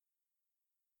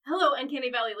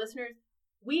Uncanny Valley listeners,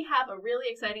 we have a really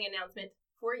exciting announcement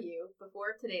for you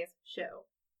before today's show.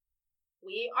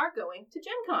 We are going to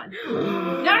Gen Con.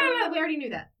 No, we already knew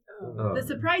that. The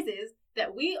surprise is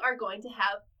that we are going to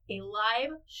have a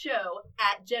live show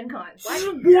at Gen Con.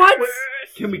 What?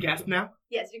 Can we gasp now?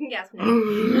 Yes, you can gasp now.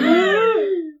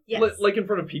 Yes. Like in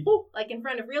front of people? Like in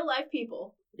front of real live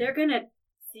people. They're gonna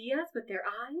see us with their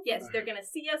eyes? Yes, they're gonna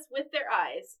see us with their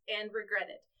eyes and regret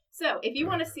it. So, if you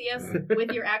want to see us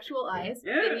with your actual eyes,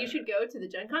 then you should go to the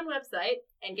Gen Con website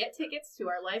and get tickets to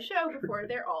our live show before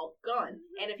they're all gone.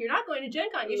 And if you're not going to Gen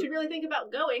Con, you should really think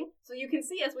about going so you can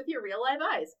see us with your real live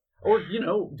eyes. Or,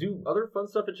 do other fun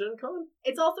stuff at Gen Con?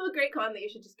 It's also a great con that you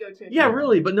should just go to. Yeah,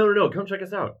 really, but no, come check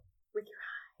us out.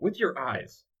 With your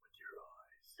eyes. With your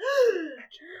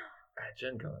eyes. At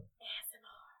Gen Con.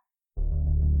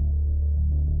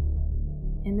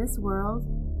 In this world,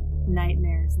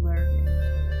 nightmares lurk.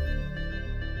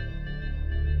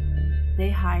 They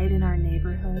hide in our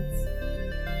neighborhoods,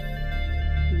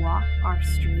 walk our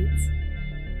streets,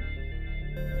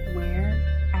 wear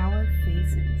our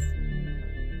faces.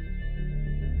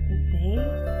 But they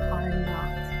are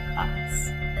not us.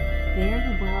 They're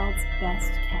the world's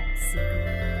best kept secret,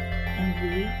 and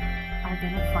we are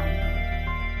gonna find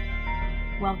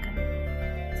them. Welcome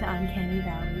to Uncanny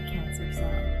Valley Cancer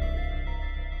Zone.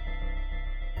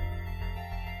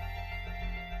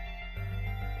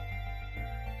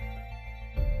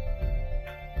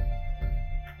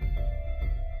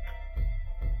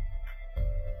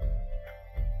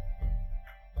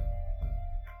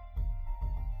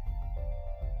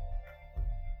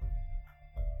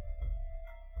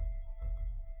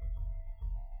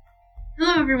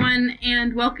 Hello everyone,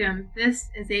 and welcome. This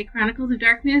is a Chronicles of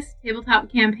Darkness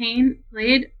tabletop campaign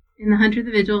played in the Hunter the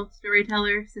Vigil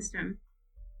storyteller system.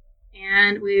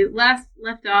 And we last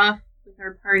left off with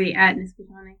our party at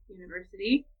Niskatonic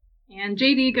University, and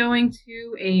JD going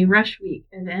to a Rush Week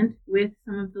event with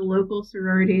some of the local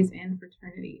sororities and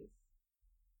fraternities.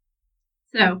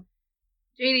 So,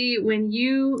 JD, when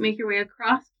you make your way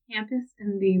across campus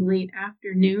in the late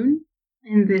afternoon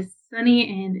in this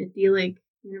sunny and idyllic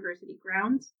university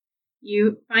grounds,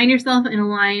 you find yourself in a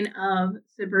line of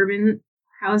suburban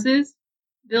houses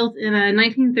built in a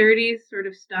 1930s sort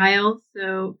of style,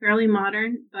 so fairly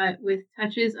modern, but with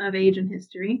touches of age and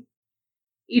history.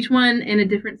 Each one in a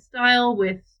different style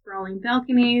with sprawling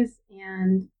balconies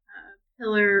and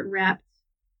pillar-wrapped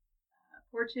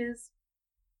porches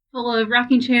full of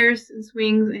rocking chairs and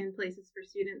swings and places for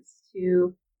students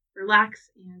to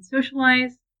relax and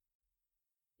socialize.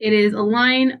 It is a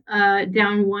line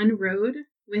down one road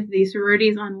with the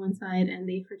sororities on one side and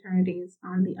the fraternities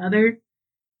on the other,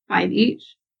 5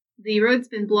 each. The road's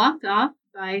been blocked off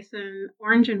by some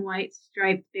orange and white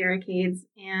striped barricades,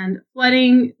 and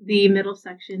flooding the middle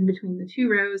section between the two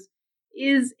rows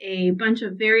is a bunch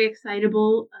of very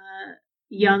excitable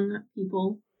young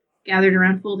people gathered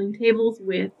around folding tables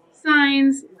with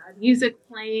signs, loud music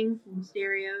playing from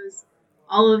stereos,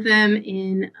 all of them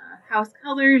in house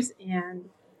colors and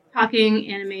talking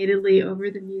animatedly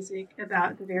over the music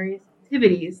about the various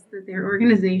activities that their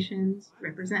organizations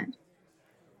represent.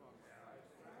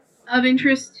 Of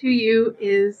interest to you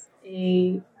is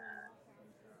a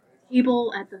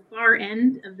table at the far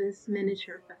end of this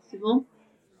miniature festival,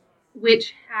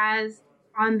 which has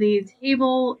on the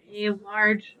table a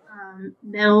large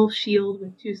metal shield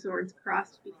with 2 swords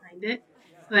crossed behind it,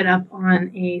 put up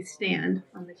on a stand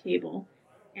on the table.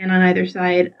 And on either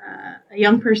side, a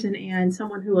young person and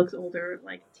someone who looks older,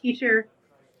 like a teacher,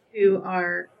 who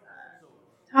are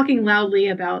talking loudly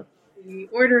about the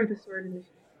Order of the Sword and the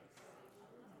Shield.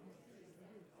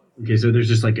 Okay, so there's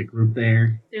just like a group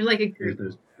there. There's like a group.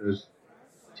 There's those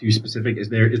 2 specific. Is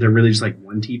there really just like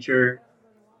one teacher,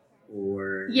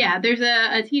 or? Yeah, there's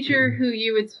a teacher who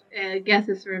you would guess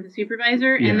is sort of a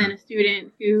supervisor, and then a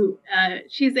student who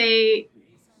she's a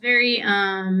very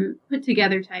put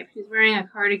together type. She's wearing a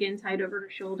cardigan tied over her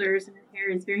shoulders, and her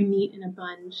hair is very neat in a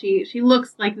bun. She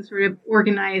looks like the sort of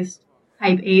organized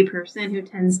type A person who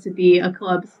tends to be a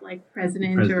club's like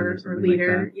president or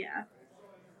leader. Like yeah.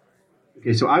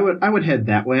 Okay, so I would head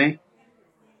that way.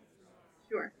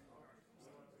 Sure.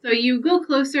 So you go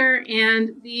closer,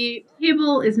 and the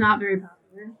table is not very popular.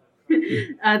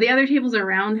 The other tables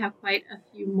around have quite a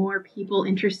few more people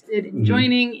interested in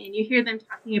joining, and you hear them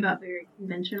talking about very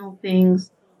conventional things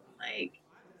like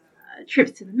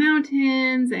trips to the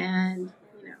mountains and,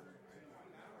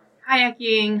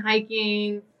 kayaking,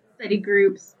 hiking, study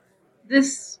groups.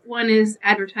 This one is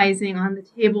advertising on the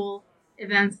table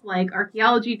events like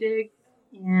archaeology dig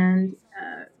and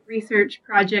research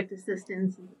project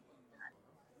assistance.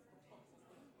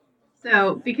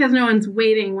 So, because no one's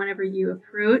waiting whenever you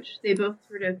approach, they both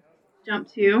sort of jump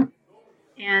to,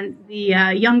 and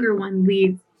the younger one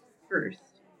leads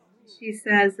first. She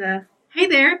says, "Hey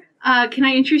there, can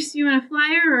I interest you in a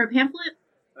flyer or a pamphlet?"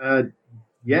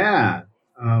 Yeah.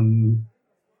 I'd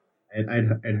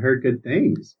heard good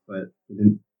things, but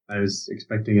I was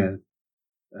expecting a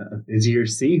busier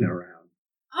scene around.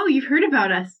 Oh, you've heard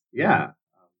about us. Yeah.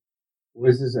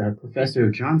 Was this Professor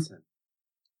Johnson?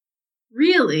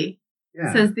 Really?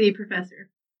 Yeah. Says the professor,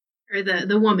 or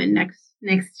the woman next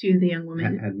to the young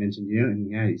woman. Had mentioned you,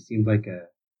 and yeah, you seemed like a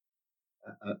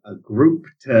group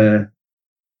to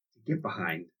get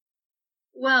behind.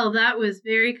 Well, that was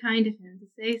very kind of him to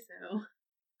say so.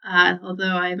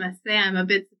 Although I must say I'm a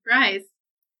bit surprised.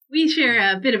 We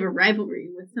share a bit of a rivalry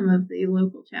with some of the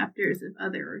local chapters of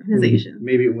other organizations.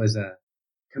 Maybe it was a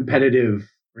competitive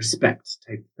respect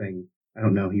type thing. I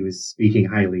don't know. He was speaking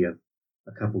highly of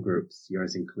a couple groups,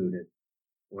 yours included,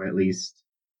 or at least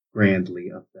grandly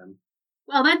of them.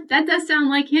 Well, that does sound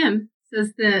like him,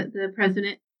 says the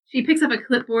president. She picks up a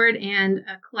clipboard and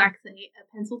clacks a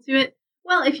pencil to it.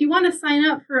 Well, if you want to sign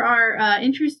up for our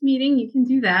interest meeting, you can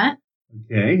do that.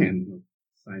 Okay, and we'll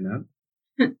sign up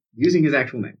using his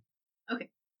actual name. Okay.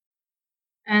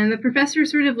 And the professor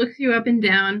sort of looks you up and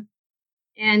down,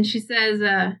 and she says,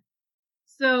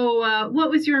 so what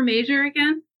was your major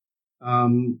again?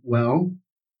 Well,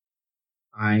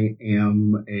 I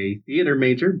am a theater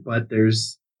major, but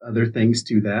there's other things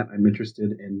to that. I'm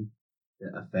interested in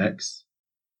the effects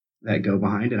that go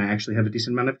behind, and I actually have a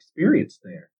decent amount of experience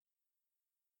there.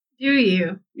 Do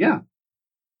you? Yeah.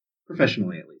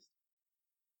 Professionally, at least.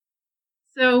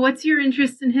 So what's your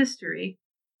interest in history?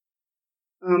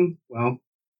 Well,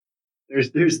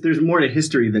 there's more to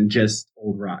history than just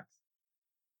old rocks.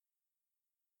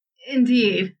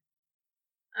 Indeed.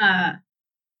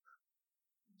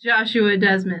 Joshua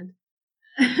Desmond.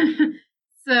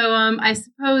 So, I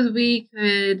suppose we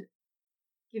could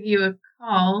give you a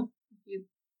call if you'd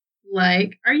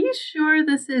like. Are you sure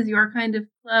this is your kind of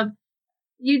club?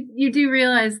 You do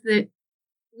realize that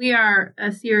we are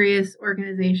a serious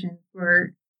organization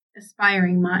for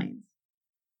aspiring minds.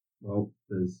 Well,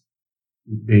 does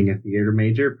being a theater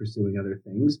major, pursuing other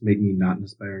things, make me not an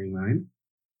aspiring mind?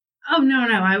 Oh, no,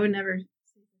 I would never say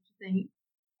such a thing.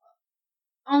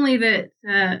 Only that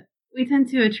we tend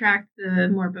to attract the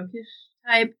more bookish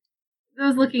type.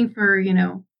 Those looking for,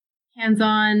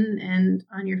 hands-on and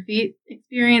on-your-feet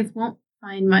experience won't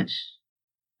find much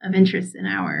of interest in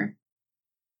our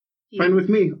field. Fine with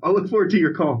me. I'll look forward to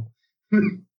your call.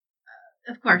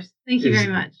 Of course. Thank you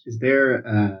very much. Is there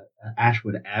a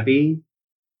Ashwood Abbey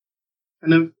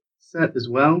kind of set as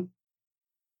well?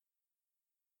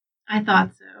 I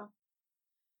thought so.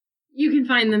 You can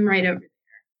find them right over there.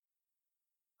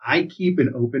 I keep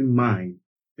an open mind.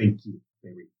 Thank you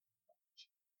very much.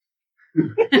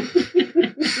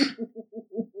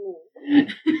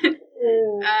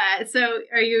 So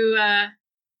are you,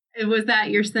 was that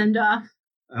your send-off?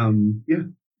 Yeah.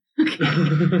 Okay.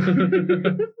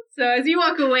 So as you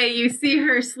walk away, you see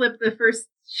her slip the first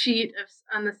sheet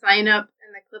on the sign-up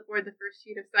and the clipboard, the first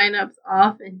sheet of sign-ups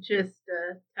off, and just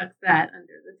tucks that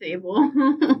under the table.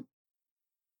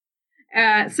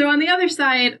 So on the other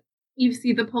side, you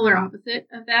see the polar opposite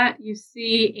of that. You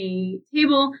see a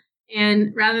table,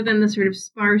 and rather than the sort of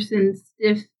sparse and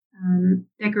stiff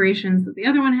decorations that the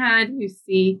other one had, you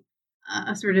see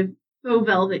a sort of faux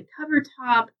velvet cover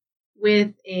top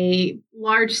with a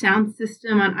large sound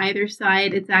system on either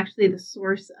side. It's actually the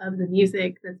source of the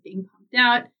music that's being pumped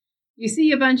out. You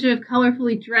see a bunch of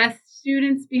colorfully dressed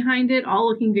students behind it, all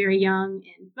looking very young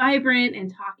and vibrant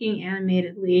and talking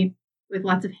animatedly with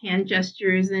lots of hand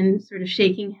gestures and sort of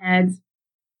shaking heads.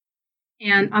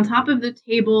 And on top of the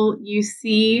table, you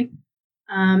see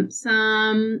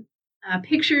some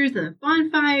pictures of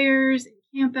bonfires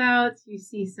and campouts. You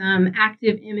see some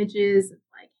active images of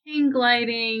like hang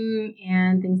gliding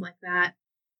and things like that.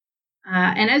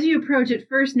 And as you approach, at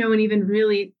first, no one even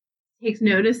really takes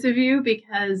notice of you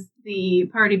because the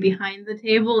party behind the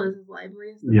table is as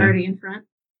lively as the party in front.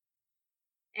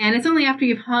 And it's only after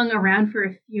you've hung around for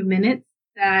a few minutes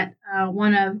that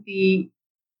one of the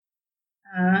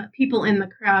people in the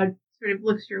crowd sort of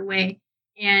looks your way,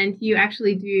 and you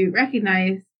actually do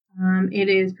recognize it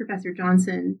is Professor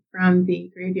Johnson from the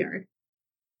graveyard.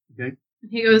 Okay.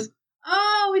 And he goes,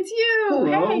 "Oh, it's you!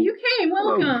 Hello. Hey, you came!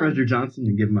 Welcome!" Hello, Professor Johnson,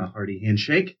 and give him a hearty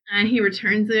handshake. And he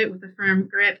returns it with a firm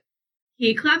grip.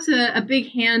 He claps a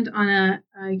big hand on a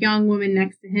young woman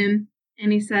next to him,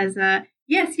 and he says,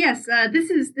 Yes. This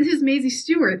is Maisie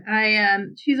Stewart.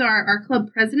 She's our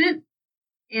club president,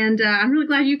 and I'm really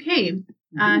glad you came.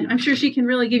 I'm sure she can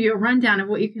really give you a rundown of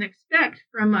what you can expect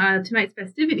from tonight's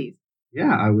festivities.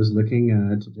 Yeah, I was looking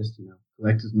to just,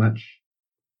 collect as much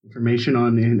information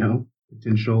on,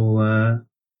 potential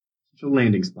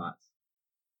landing spots.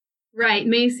 Right,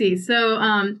 Macy. So,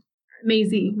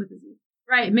 Maisie, with a Z.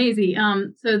 Right, Maisie.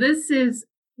 So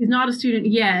he's not a student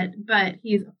yet, but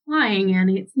he's applying, and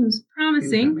it seems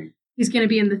promising. Incoming. He's going to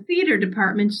be in the theater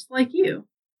department, just like you.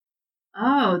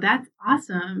 Oh, that's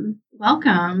awesome.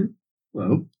 Welcome.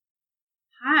 Hello.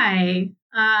 Hi.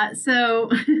 So,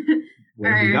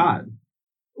 What have you got?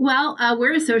 well,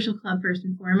 we're a social club first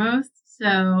and foremost.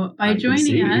 So by I can joining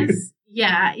see.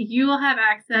 us, you will have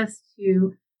access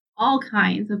to all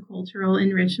kinds of cultural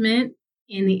enrichment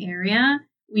in the area.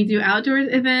 We do outdoor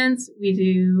events. We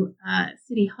do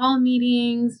city hall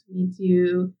meetings. We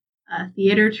do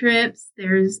theater trips.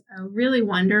 There's a really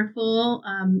wonderful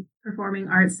performing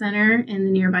arts center in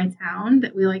the nearby town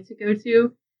that we like to go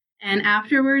to. And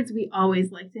afterwards, we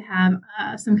always like to have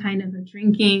some kind of a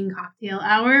drinking cocktail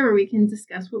hour where we can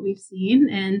discuss what we've seen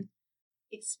and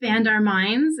expand our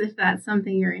minds if that's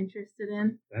something you're interested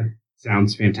in. That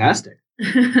sounds fantastic.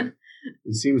 It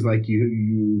seems like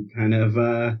you kind of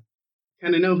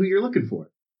know who you're looking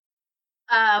for.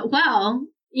 Well,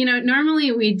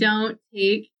 normally we don't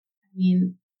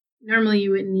normally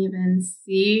you wouldn't even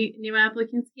see new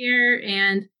applicants here.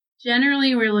 And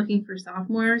generally we're looking for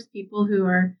sophomores, people who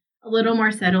are a little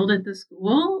more settled at the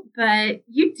school, but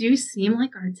you do seem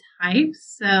like our type,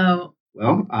 so...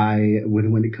 Well,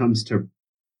 when it comes to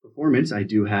performance, I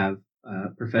do have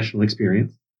professional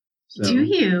experience. So, do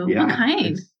you? Yeah, what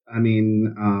kind?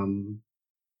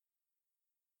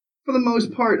 For the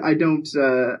most part, I don't.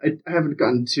 I haven't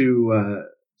gotten to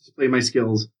display my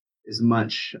skills as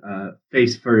much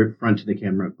face front to the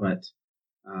camera, but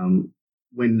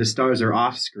when the stars are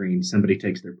off screen, somebody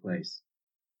takes their place,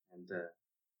 and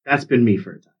that's been me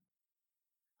for a time.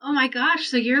 Oh my gosh!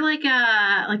 So you're like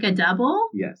a double?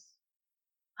 Yes.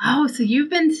 Oh, so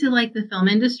you've been to like the film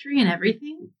industry and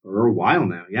everything? For a while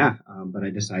now, yeah. But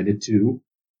I decided to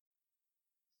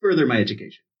further my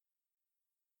education.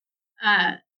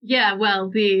 Yeah.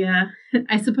 Well,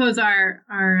 I suppose our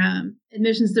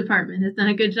admissions department has done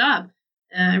a good job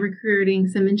recruiting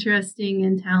some interesting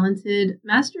and talented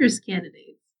master's candidates.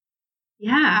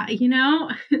 Yeah,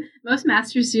 most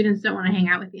master's students don't want to hang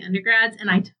out with the undergrads, and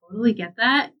I totally get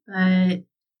that, but...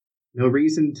 No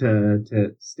reason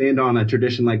to stand on a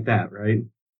tradition like that, right?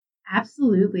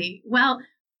 Absolutely. Well,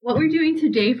 what we're doing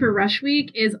today for Rush Week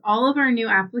is all of our new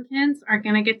applicants are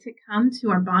going to get to come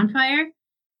to our bonfire,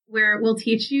 where we'll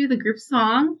teach you the group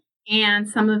song and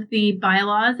some of the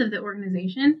bylaws of the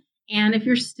organization. And if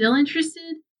you're still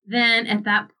interested, then at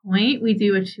that point, we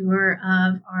do a tour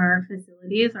of our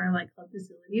facilities, our club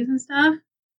facilities and stuff.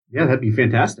 Yeah, that'd be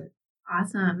fantastic.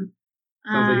 Awesome.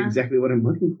 Sounds like exactly what I'm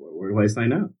looking for. Where do I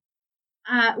sign up?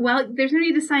 Well, there's no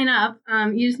need to sign up.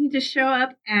 You just need to show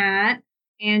up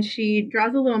and she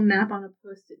draws a little map on a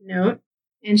Post-it note,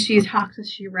 and she talks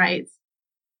as she writes,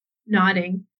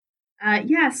 nodding.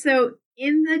 So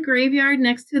in the graveyard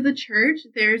next to the church,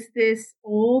 there's this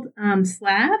old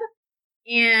slab,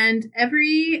 and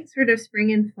every sort of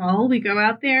spring and fall, we go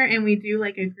out there and we do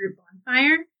like a group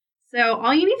bonfire. So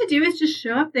all you need to do is just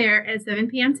show up there at 7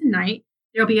 p.m. tonight.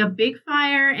 There'll be a big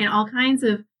fire and all kinds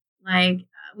of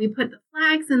we put the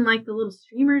flags and the little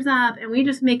streamers up, and we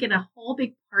just make it a whole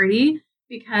big party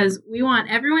because we want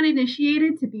everyone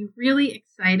initiated to be really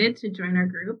excited to join our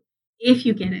group if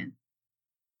you get in.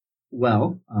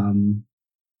 Well,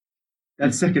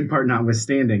 that second part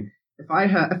notwithstanding, if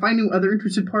I knew other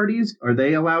interested parties, are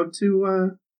they allowed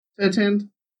to attend?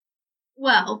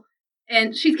 Well,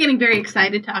 and she's getting very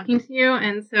excited talking to you,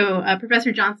 and so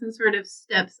Professor Johnson sort of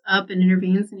steps up and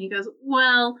intervenes, and he goes,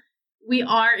 well, we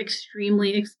are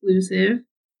extremely exclusive,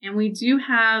 and we do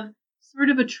have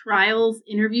sort of a trials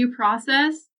interview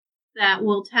process that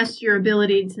will test your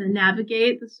ability to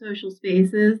navigate the social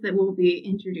spaces that we'll be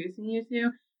introducing you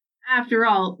to. After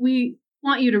all, we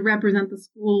want you to represent the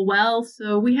school well,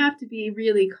 so we have to be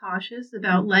really cautious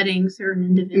about letting certain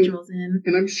individuals in.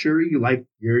 And I'm sure you like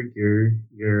your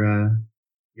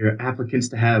applicants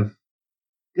to have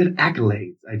good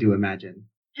accolades, I do imagine.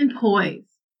 And poise.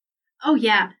 Oh,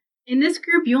 yeah. In this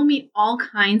group, you'll meet all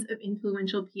kinds of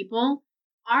influential people.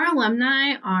 Our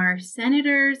alumni are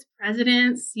senators,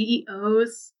 presidents,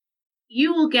 CEOs.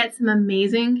 You will get some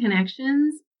amazing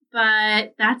connections,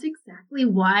 but that's exactly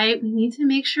why we need to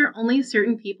make sure only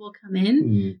certain people come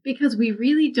in, because we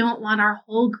really don't want our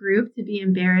whole group to be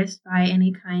embarrassed by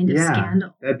any kind of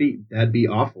scandal. That'd be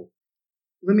awful.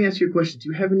 Let me ask you a question. Do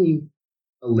you have any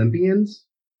Olympians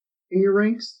in your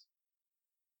ranks?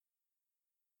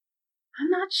 I'm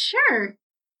not sure.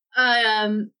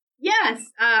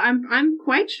 Yes, I'm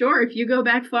quite sure. If you go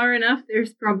back far enough,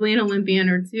 there's probably an Olympian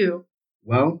or two.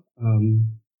 Well,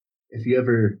 if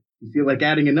you feel like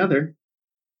adding another,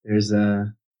 there's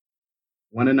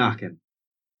one a knockin'.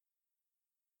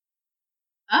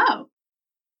 Oh,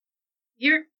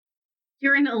 you're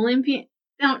an Olympian.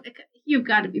 Don't, you've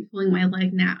got to be pulling my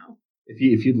leg now.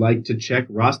 If you'd like to check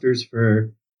rosters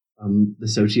for the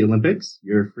Sochi Olympics,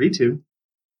 you're free to.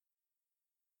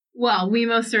 Well, we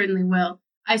most certainly will.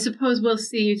 I suppose we'll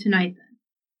see you tonight then.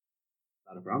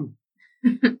 Not a problem.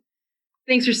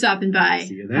 Thanks for stopping by.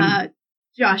 See you then.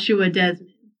 Joshua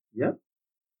Desmond. Yep.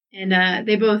 And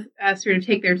they both sort of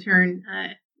take their turn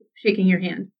shaking your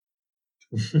hand.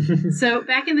 So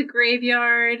back in the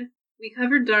graveyard, we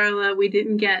covered Darla. We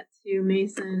didn't get to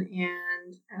Mason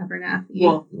and Abernathy.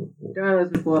 Wolf.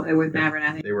 Darla's with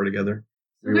Abernathy. They were together.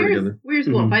 They were together. Where's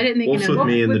Wolf? I didn't make Wolf's a note.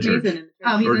 with me in the With church. Mason in the church.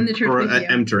 Oh, he's in the church with you.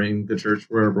 Entering the church,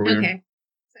 wherever we are. Okay.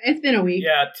 So it's been a week.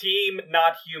 Yeah, Team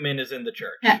Not Human is in the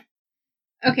church.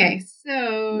 Okay,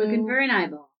 so... Looking for an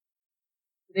eyeball.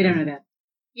 They don't know that.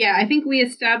 Yeah, I think we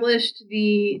established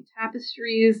the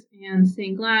tapestries and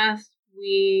stained glass.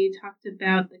 We talked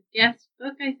about the guest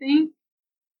book, I think.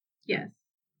 Yes.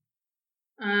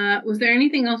 Was there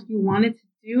anything else you wanted to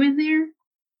do in there?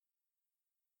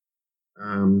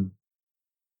 I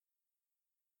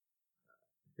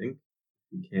think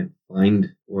we can't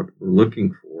find what we're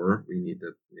looking for. We need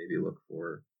to maybe look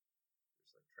for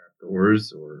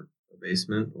trapdoors or a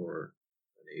basement or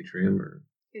an atrium or.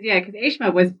 Because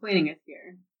Ashma was pointing us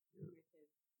here.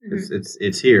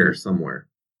 It's here somewhere.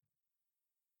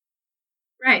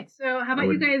 Right, so how about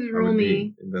you guys roll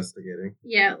me... investigating.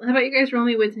 Yeah, how about you guys roll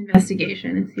me with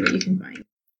investigation and see what you can find.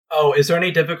 Oh, is there any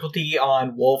difficulty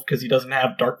on Wolf because he doesn't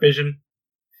have dark vision?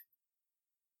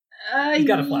 He's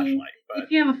got a flashlight. But...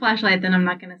 If you have a flashlight, then I'm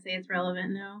not going to say it's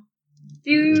relevant, no.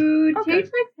 Do Okay.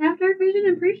 changelings have dark vision?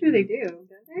 I'm pretty sure they do, don't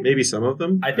they? Maybe some of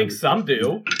them. I think some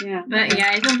do. Yeah. But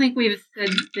yeah, I don't think we've said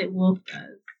that Wolf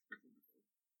does.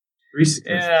 3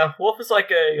 successes. Yeah, Wolf is like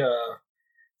a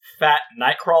fat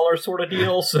nightcrawler sort of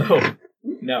deal, so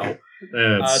no.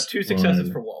 2 successes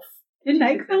for Wolf. Did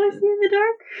Nightcrawler see in the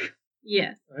dark?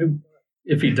 Yes.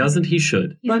 If he doesn't, he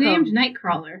should. He's named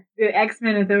Nightcrawler. The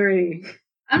X-Men Authority.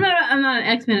 I'm not an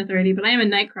X-Men authority, but I am a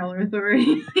Nightcrawler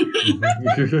authority.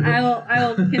 I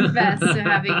will confess to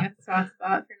having a soft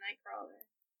spot for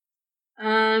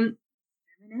Nightcrawler.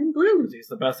 And blue. He's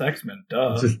the best X-Men,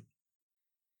 duh.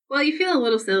 Well, you feel a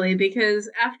little silly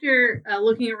because after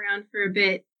looking around for a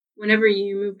bit, whenever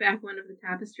you move back one of the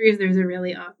tapestries, there's a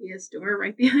really obvious door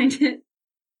right behind it.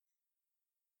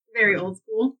 Very old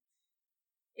school.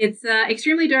 It's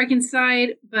extremely dark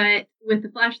inside, but with the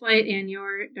flashlight and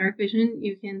your dark vision,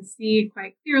 you can see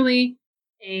quite clearly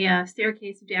a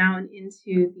staircase down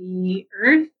into the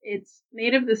earth. It's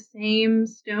made of the same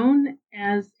stone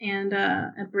and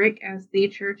a brick as the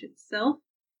church itself.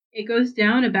 It goes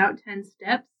down about 10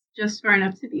 steps, just far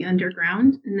enough to be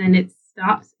underground, and then it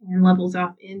stops and levels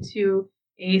off into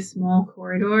a small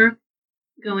corridor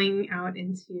going out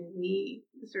into the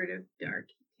sort of dark.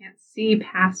 You can't see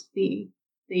past the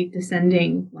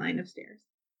descending line of stairs.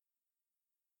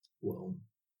 Well,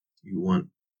 do you want to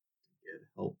get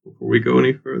help before we go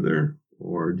any further,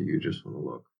 or do you just want to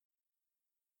look?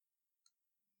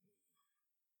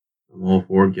 I'm all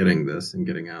for getting this and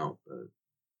getting out, but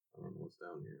I don't know what's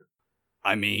down here.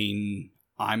 I mean,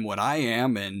 I'm what I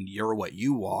am, and you're what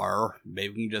you are.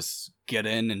 Maybe we can just get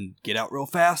in and get out real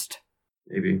fast?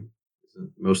 Maybe.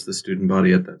 Isn't most of the student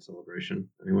body at that celebration,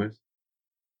 anyways?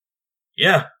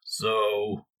 Yeah,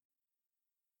 so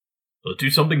let's do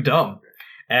something dumb.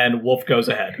 And Wolf goes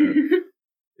ahead.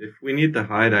 If we need to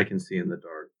hide, I can see in the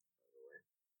dark.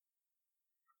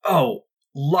 Oh,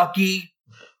 lucky.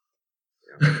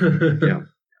 Yeah.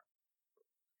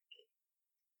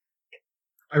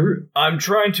 I'm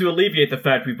trying to alleviate the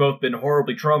fact we've both been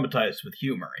horribly traumatized with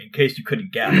humor, in case you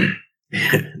couldn't gather.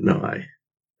 No, I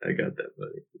got that,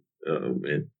 buddy. Oh,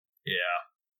 man. Yeah.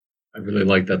 I really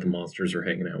like that the monsters are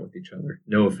hanging out with each other.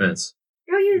 No offense.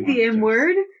 Don't use the M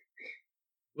word.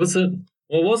 What's it?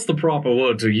 Well, what's the proper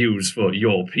word to use for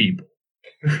your people?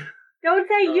 Don't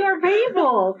say your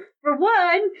people, for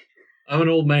one. I'm an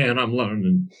old man, I'm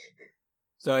learning.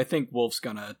 So I think Wolf's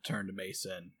gonna turn to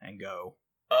Mason and go,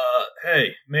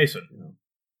 Hey, Mason.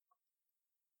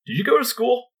 Did you go to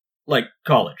school? Like,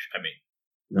 college, I mean.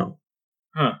 No.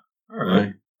 Huh.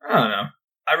 Alright. I don't know.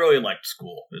 I really liked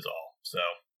school, is all. So,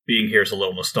 being here is a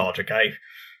little nostalgic. I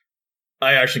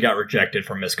actually got rejected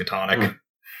from Miskatonic.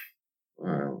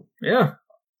 Wow. Yeah.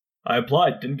 I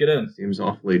applied, didn't get in. Seems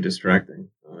awfully distracting.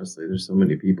 Honestly, there's so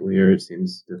many people here. It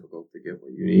seems difficult to get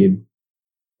what you need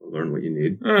or learn what you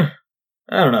need. I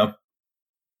don't know.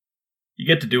 You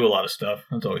get to do a lot of stuff.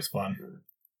 That's always fun.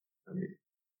 I mean,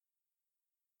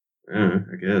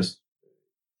 I guess.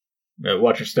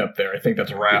 Watch your step there. I think that's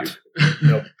a rat.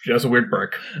 Nope, she has a weird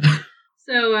brick.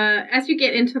 So as you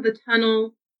get into the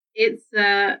tunnel, it's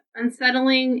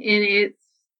unsettling in its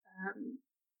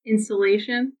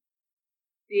insulation.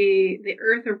 The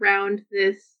earth around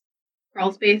this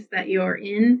crawl space that you're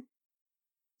in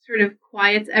sort of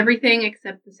quiets everything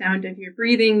except the sound of your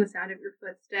breathing, the sound of your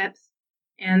footsteps,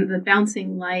 and the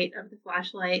bouncing light of the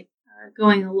flashlight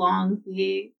going along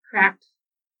the cracked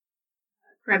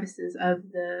crevices of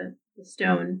the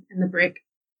stone and the brick,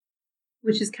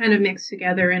 which is kind of mixed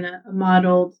together in a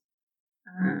mottled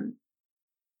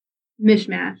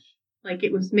mishmash, like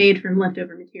it was made from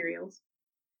leftover materials.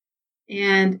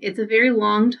 And it's a very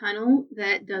long tunnel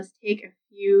that does take a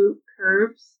few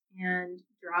curves and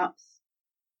drops.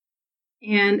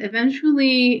 And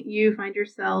eventually you find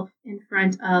yourself in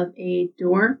front of a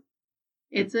door.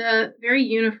 It's a very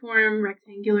uniform,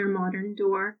 rectangular, modern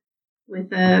door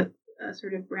with a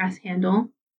sort of brass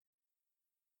handle.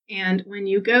 And when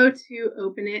you go to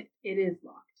open it, it is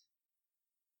locked.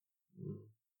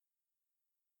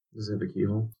 Does it have a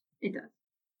keyhole? It does.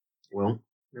 Well,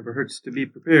 never hurts to be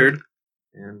prepared.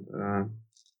 And I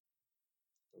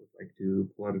would like to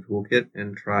pull out a toolkit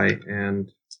and try and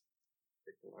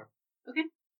pick the lock. Okay.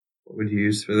 What would you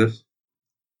use for this?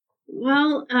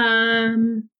 Well,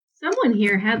 someone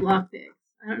here had lockpicks.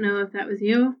 I don't know if that was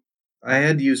you. I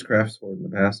had used crafts for it in the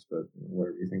past, but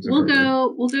whatever you think's We'll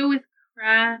appropriate. go with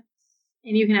crafts,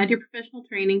 and you can add your professional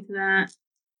training to that.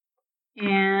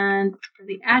 And for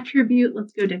the attribute,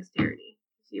 let's go dexterity.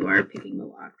 So you are picking the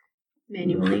lock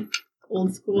manually,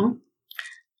 old school.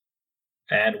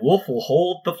 And Wolf will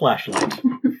hold the flashlight.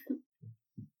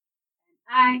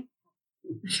 Hi.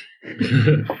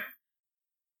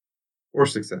 4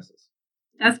 successes.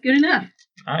 That's good enough.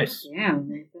 Nice. Yeah,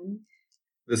 Nathan.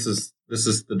 This is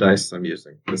the dice I'm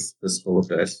using. This full of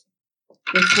dice.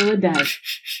 It's full of dice.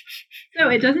 So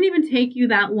it doesn't even take you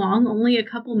that long, only a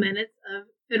couple minutes of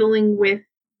fiddling with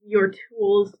your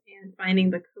tools and finding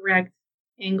the correct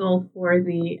angle for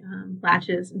the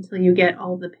latches until you get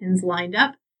all the pins lined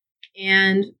up.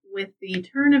 And with the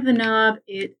turn of the knob,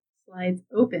 it slides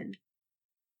open.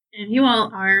 And you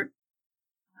all are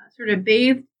sort of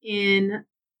bathed in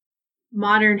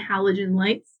modern halogen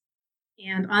lights.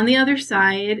 And on the other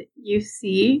side, you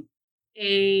see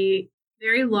a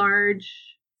very large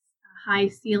high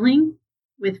ceiling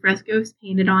with frescoes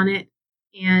painted on it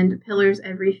and pillars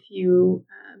every few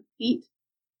feet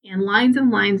and lines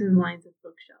and lines and lines of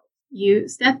bookshelves. You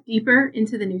step deeper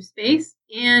into the new space,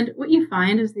 and what you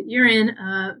find is that you're in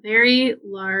a very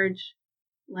large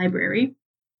library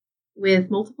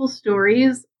with multiple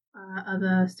stories of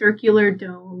a circular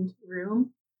domed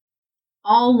room,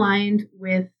 all lined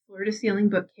with floor-to-ceiling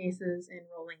bookcases and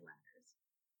rolling ladders.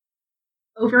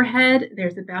 Overhead,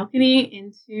 there's a balcony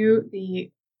into the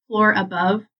floor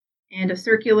above and a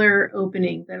circular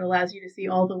opening that allows you to see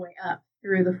all the way up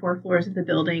through the 4 floors of the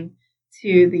building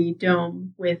to the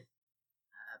dome with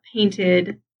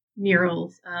painted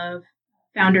murals of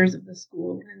founders of the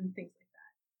school and things like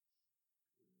that.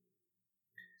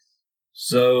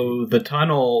 So the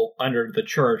tunnel under the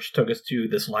church took us to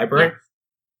this library?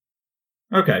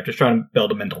 Yes. Okay, just trying to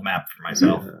build a mental map for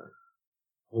myself.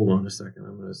 Hold on a second.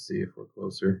 I'm going to see if we're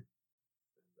closer.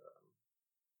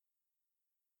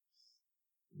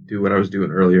 Do what I was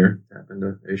doing earlier. Tap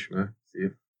into Ishma. See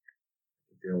if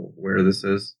I feel where this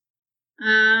is.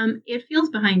 It feels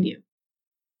behind you.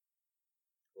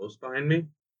 Close behind me?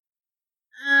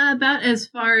 About as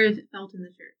far as it felt in the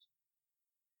church.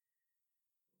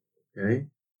 Okay.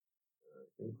 I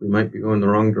think we might be going the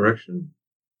wrong direction.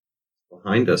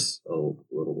 Behind us a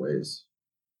little ways.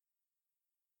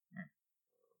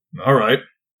 All right.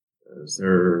 Is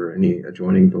there any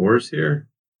adjoining doors here?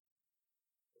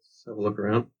 Let's have a look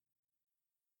around.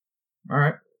 All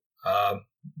right.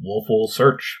 Wolf will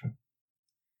search.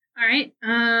 All right.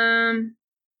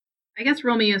 I guess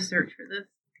roll me a search for this.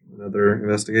 Another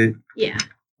investigate? Yeah.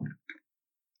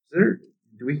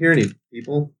 Do we hear any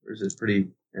people? Or is it pretty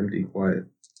empty, quiet?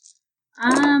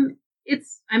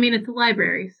 It's a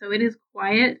library, so it is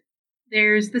quiet.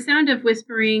 There's the sound of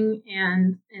whispering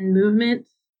and movement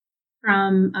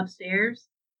from upstairs,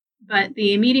 but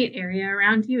the immediate area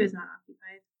around you is not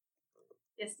occupied.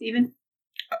 Yes, Stephen?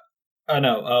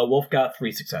 No, Wolf got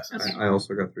 3 successes. Okay. I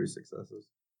also got 3 successes.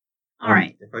 All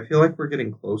right. If I feel like we're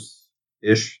getting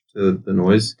close-ish to the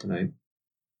noise, can I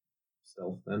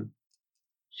stealth then?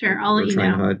 Sure, I'll let you try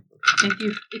and know. hide.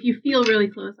 If you feel really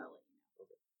close, I'll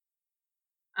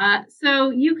let you know. So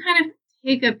you kind of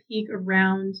take a peek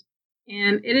around,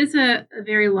 and it is a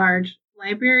very large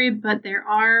library, but there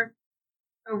are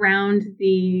around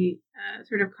the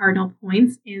sort of cardinal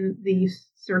points in the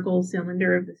circle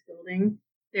cylinder of this building,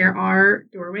 there are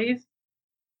doorways.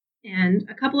 And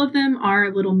a couple of them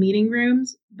are little meeting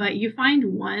rooms, but you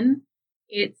find one.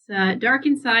 It's dark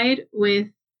inside with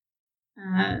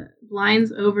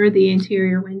blinds over the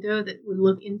interior window that would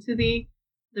look into the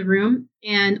room.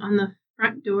 And on the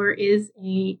front door is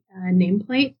a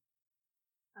nameplate.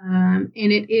 And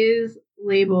it is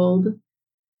labeled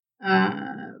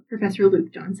Professor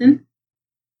Luke Johnson.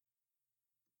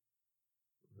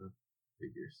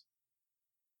 Figures.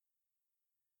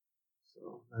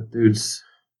 So that dude's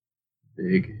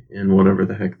big in whatever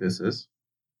the heck this is.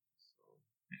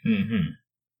 Mm-hmm.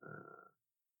 I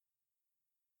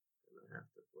have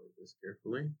to play this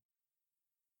carefully.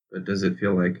 But does it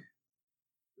feel like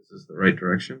this is the right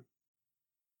direction?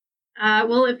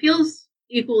 Well, it feels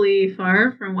equally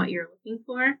far from what you're looking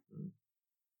for.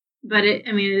 But it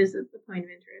is a point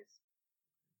of interest.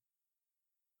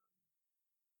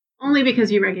 Only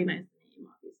because you recognize the name,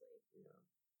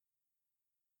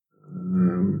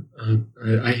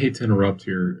 obviously. I hate to interrupt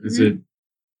here. Is it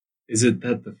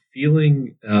that the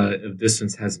feeling of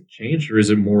distance hasn't changed, or is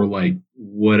it more like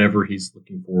whatever he's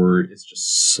looking for is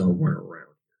just somewhere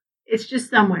around? It's just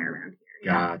somewhere around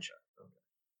here. Yeah. Gotcha.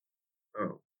 Okay.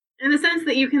 Oh. In the sense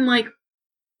that you can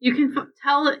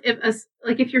tell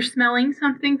if you're smelling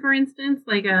something, for instance,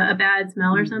 like a bad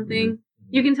smell or something,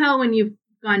 you can tell when you've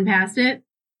gone past it,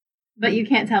 but you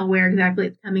can't tell where exactly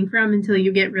it's coming from until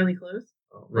you get really close.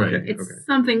 Oh, Right. Okay, It's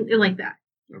something like that.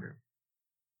 Okay.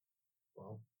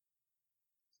 Well,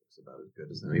 it's about as good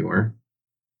as anywhere.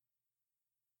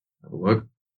 Have a look.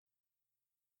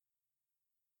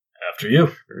 After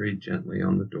you. Very gently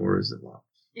on the door as it locks.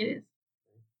 It is.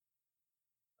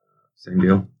 Same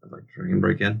deal. I'd like to try and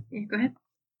break in. Yeah, go ahead.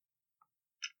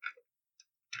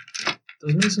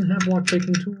 Does Mason have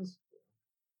lock-picking tools?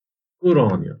 Good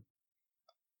on you.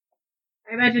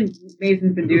 I imagine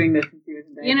Mason's been doing this since he was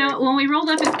in diapers. You know, when we rolled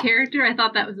up his character, I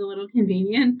thought that was a little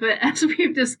convenient, but as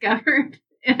we've discovered,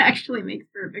 it actually makes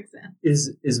perfect sense.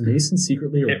 Is Mason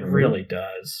secretly a It rogue? really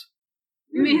does.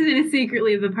 Mason is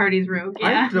secretly the party's rogue,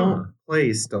 yeah. I don't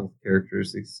play stealth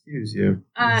characters, excuse you.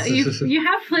 You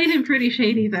have played him pretty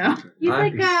shady, though. He's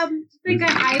like a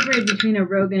hybrid between a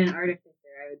rogue and an artificer,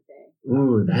 I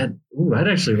would say. I'd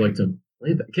actually like to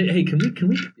play that. Can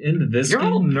we end this You're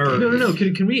game? all nerds. No.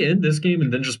 Can we end this game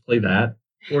and then just play that?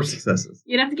 4 successes.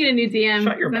 You'd have to get a new DM.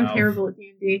 Shut your 'cause I'm mouth. terrible at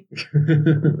D&D.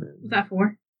 Was that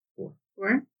 4?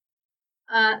 4.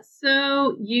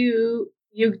 So you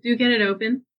do get it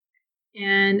open,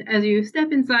 and as you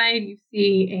step inside, you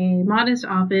see a modest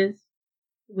office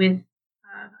with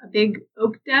a big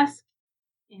oak desk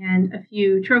and a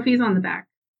few trophies on the back,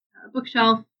 a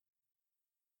bookshelf,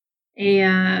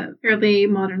 a fairly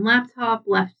modern laptop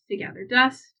left to gather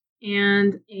dust,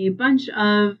 and a bunch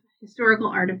of historical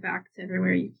artifacts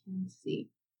everywhere you can see.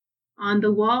 On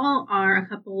the wall are a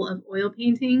couple of oil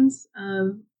paintings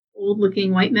of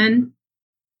old-looking white men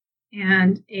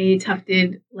and a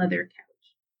tufted leather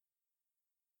couch.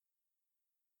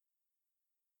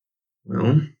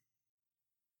 Well,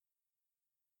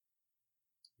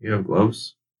 you have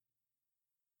gloves?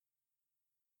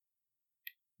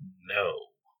 No.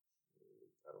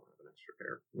 I don't have an extra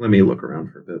pair. Let me look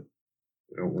around for a bit.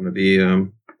 I don't want to be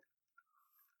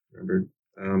remembered.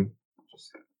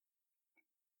 Just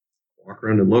walk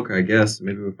around and look, I guess.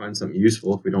 Maybe we'll find something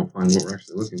useful if we don't find what we're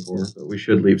actually looking for, but we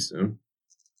should leave soon.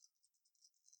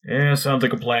 Yeah, sounds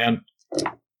like a plan.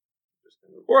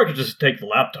 Or I could just take the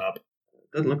laptop.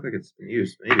 It doesn't look like it's been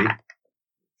used, maybe.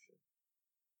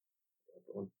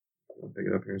 I'll pick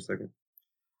it up here in a second.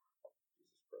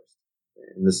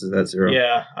 And this is that 0.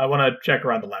 Yeah, I want to check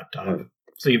around the laptop.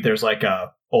 See if there's like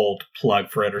a old plug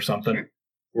for it or something. Sure.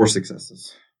 4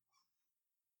 successes.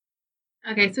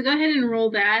 Okay, so go ahead and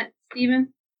roll that,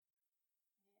 Steven.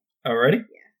 Alrighty.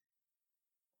 Yeah.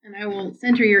 And I will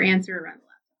center your answer around the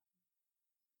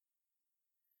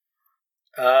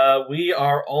laptop. We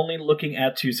are only looking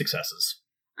at 2 successes.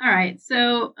 All right,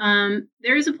 so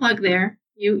there is a plug there.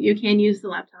 You can use the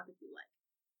laptop if you like.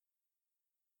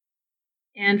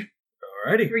 And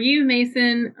Alrighty. for you,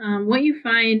 Mason, what you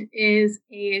find is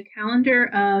a calendar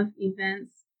of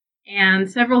events and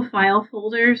several file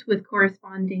folders with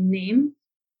corresponding names.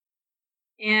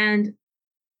 And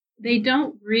they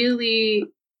don't really...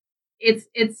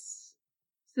 It's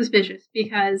suspicious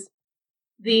because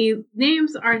the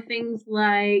names are things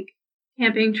like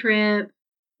camping trip,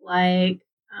 like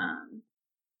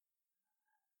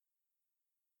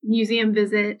museum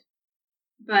visit.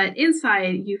 But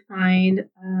inside, you find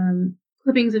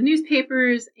clippings of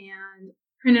newspapers and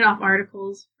printed off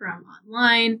articles from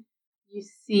online. You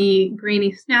see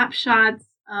grainy snapshots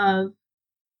of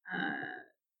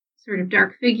sort of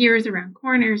dark figures around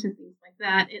corners and things like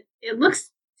that. It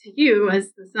looks to you,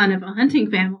 as the son of a hunting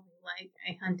family, like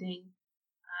a hunting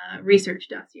research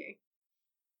dossier.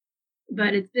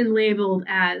 But it's been labeled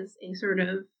as a sort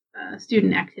of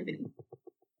student activity.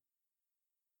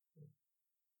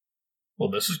 Well,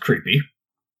 this is creepy.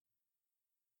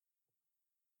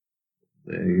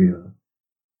 They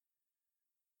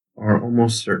are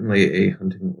almost certainly a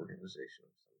hunting organization.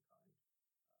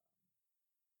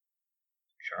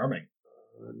 Charming.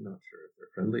 I'm not sure if they're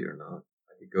friendly or not.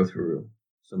 I could go through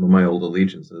some of my old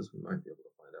allegiances. We might be able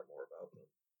to find out more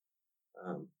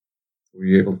about them. Were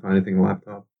you able to find anything on the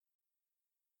laptop?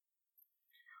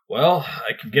 Well,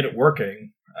 I can get it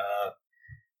working.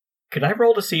 Could I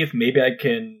roll to see if maybe I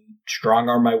can strong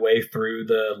arm my way through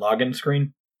the login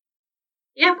screen?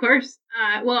 Yeah, of course.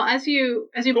 Well, as you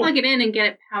Cool. plug it in and get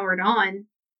it powered on,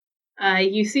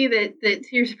 you see that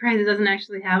to your surprise, it doesn't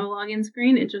actually have a login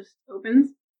screen. It just opens.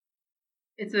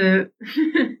 It's a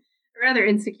rather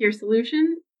insecure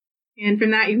solution, and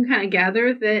from that, you can kind of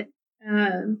gather that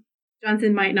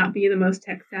Johnson might not be the most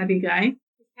tech savvy guy.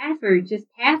 Password, just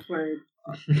password.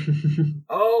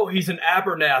 Oh, he's an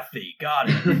Abernathy. Got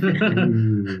it.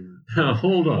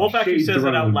 Hold on. Wolf actually Shade says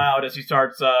it out thrown. loud as he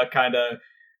starts kind of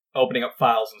opening up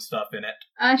files and stuff in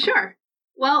it. Sure.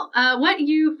 Well, what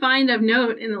you find of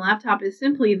note in the laptop is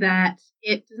simply that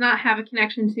it does not have a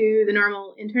connection to the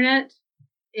normal internet.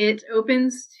 It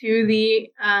opens to the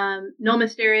Null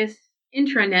Mysterious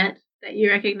intranet that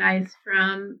you recognize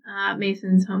from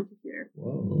Mason's home computer.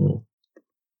 Whoa.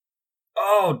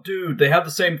 Oh, dude, they have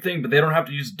the same thing, but they don't have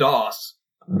to use DOS.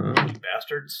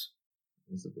 Bastards.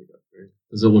 That's a big upgrade.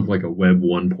 Does it look like a Web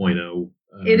 1.0?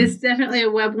 It is definitely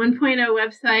a Web 1.0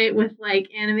 website with like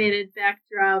animated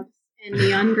backdrops and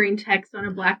neon green text on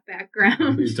a black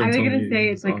background. Please I don't was tell gonna me say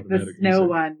it's like the automatic snow reset.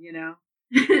 one, you know.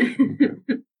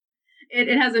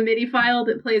 It has a MIDI file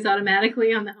that plays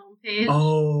automatically on the home page.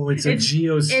 Oh, it's a It's-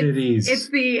 GeoCities. It's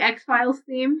the X-Files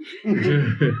theme.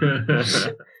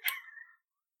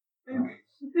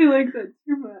 I like that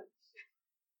too much.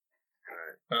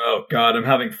 Oh, God, I'm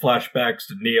having flashbacks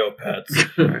to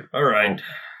Neopets. All right.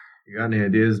 You got any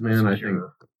ideas, man? I think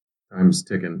Secure. time's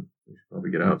ticking. We should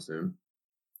probably get out soon.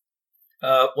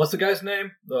 What's the guy's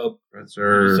name? The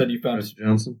Professor, You said you found- Professor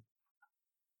Johnson?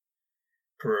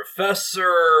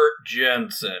 Professor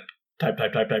Jensen. Type.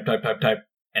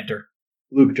 Enter.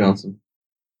 Luke Johnson.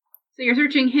 So you're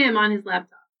searching him on his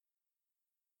laptop.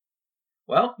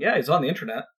 Well, yeah, he's on the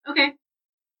internet. Okay.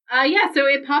 Yeah, so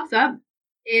it pops up.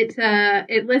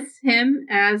 It lists him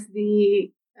as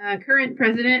the current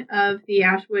president of the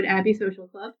Ashwood Abbey Social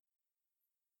Club.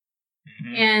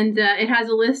 Mhm. And it has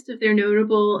a list of their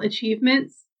notable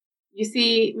achievements. You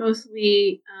see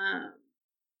mostly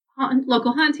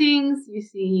local huntings. You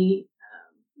see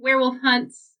werewolf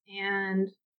hunts and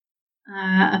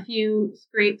a few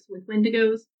scrapes with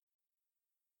wendigos.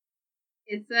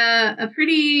 It's a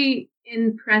pretty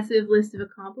impressive list of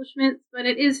accomplishments, but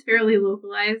it is fairly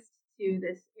localized to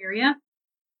this area.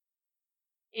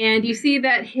 And you see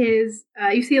that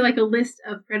you see like a list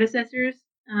of predecessors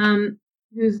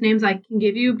whose names I can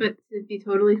give you, but to be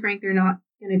totally frank, they're not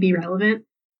going to be relevant.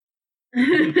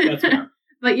 That's fair.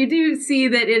 But you do see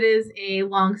that it is a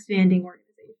long-standing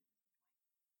organization.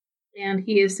 And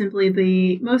he is simply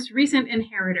the most recent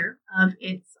inheritor of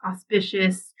its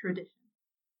auspicious tradition.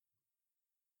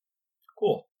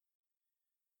 Cool.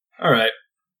 All right.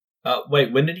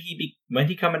 Wait, when did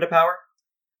he come into power?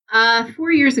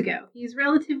 4 years ago. He's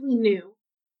relatively new.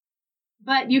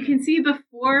 But you can see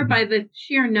before, by the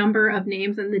sheer number of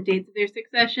names and the dates of their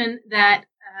succession, that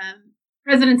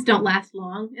presidents don't last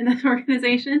long in this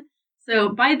organization. So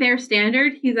by their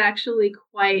standard, he's actually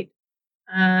quite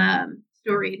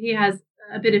storied. He has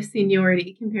a bit of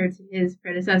seniority compared to his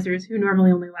predecessors, who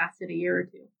normally only lasted a year or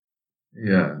two.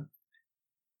 Yeah.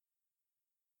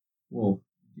 Well,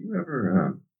 do you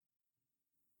ever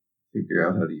figure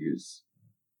out how to use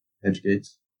hedge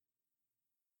gates?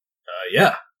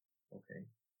 Yeah. Okay.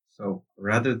 So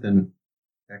rather than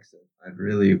exit, I'd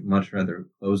really much rather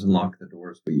close and lock the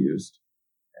doors we used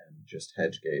and just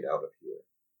hedge gate out of here.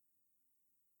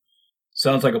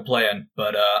 Sounds like a plan,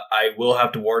 but I will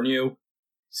have to warn you,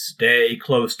 stay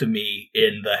close to me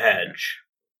in the hedge.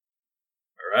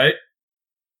 All right?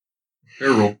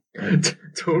 Fair roll.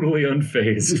 Totally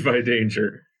unfazed by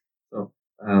danger. So,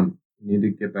 we need to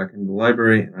get back into the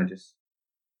library, and I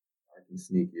can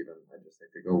sneak even. I just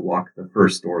have to go lock the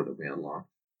first door that we unlocked,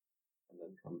 and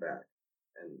then come back,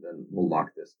 and then we'll lock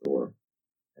this door,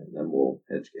 and then we'll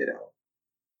hedge gate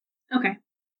out. Okay.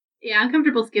 Yeah, I'm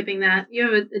comfortable skipping that. You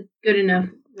have a good enough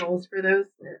rolls for those.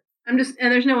 And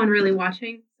there's no one really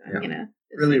watching, so I'm gonna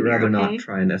really rather okay. not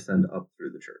try and ascend up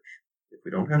through the church if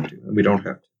we don't have to, and we don't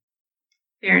have to.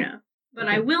 Fair enough. But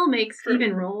Okay. I will make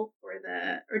Steven roll for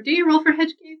or do you roll for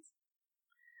hedge gates?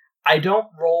 I don't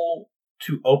roll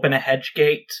to open a hedge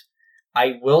gate.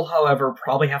 I will, however,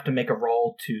 probably have to make a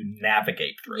roll to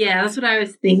navigate through. Yeah, that's what I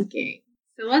was thinking.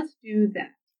 So let's do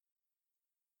that.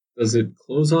 Does it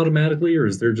close automatically, or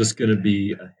is there just going to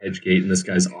be a hedge gate in this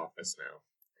guy's office now?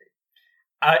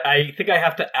 I think I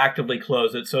have to actively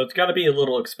close it, so it's got to be a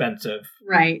little expensive.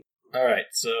 Right. All right,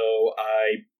 so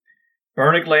I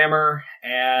burn a glamour,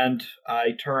 and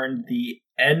I turn the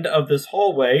end of this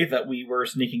hallway that we were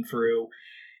sneaking through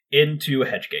into a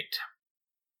hedge gate.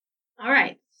 All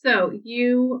right. So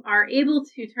you are able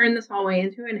to turn this hallway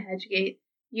into a hedge gate.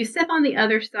 You step on the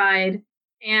other side,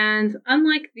 and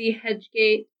unlike the hedge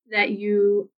gate that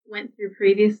you went through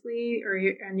previously, or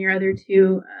on your other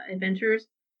two adventures,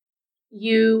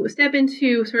 you step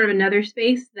into sort of another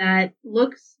space that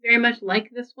looks very much like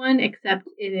this one, except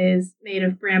it is made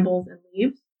of brambles and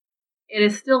leaves. It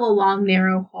is still a long,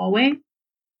 narrow hallway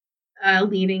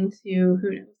leading to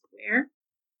who knows where.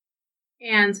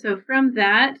 And so from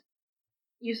that,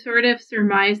 you sort of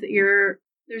surmise that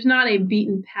there's not a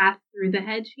beaten path through the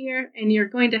hedge here, and you're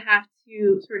going to have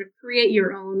to sort of create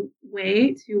your own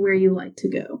way to where you like to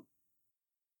go.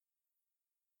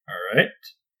 All right.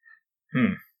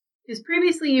 Because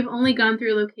previously you've only gone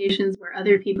through locations where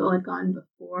other people had gone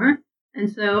before,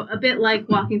 and so a bit like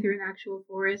walking through an actual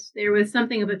forest, there was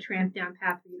something of a tramped down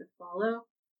path for you to follow.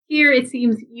 Here it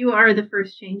seems you are the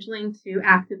first changeling to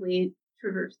actively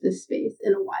traverse this space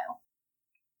in a while.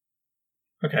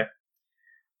 Okay.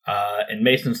 And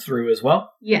Mason's through as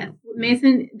well? Yes,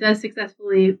 Mason does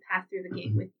successfully pass through the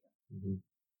gate with you. Mm-hmm.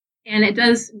 And it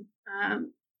does,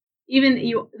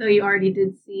 though you already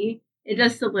did see, it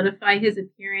does solidify his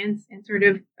appearance and sort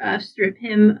of strip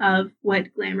him of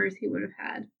what glamours he would have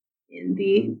had in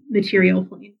the material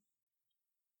plane.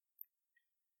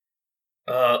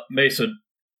 Mason,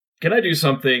 can I do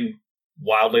something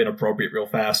wildly inappropriate real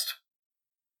fast?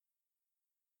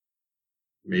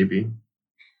 Maybe.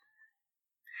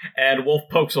 And Wolf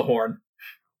pokes a horn.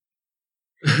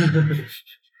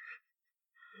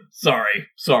 Sorry.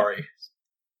 All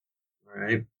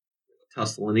right.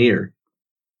 Tussle an ear.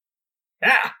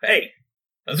 Ah, hey!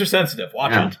 Those are sensitive.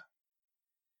 Watch Yeah.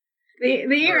 it.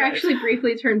 The ear All right. actually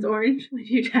briefly turns orange when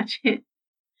you touch it,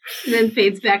 and then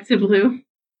fades back to blue.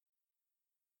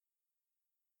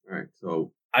 All right,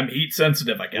 so I'm heat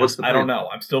sensitive, I guess. What's the I don't plan? know.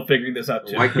 I'm still figuring this out,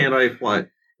 too. why can't I fly?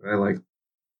 Can I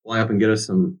fly up and get us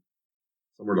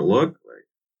somewhere to look?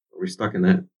 Are we stuck in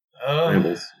that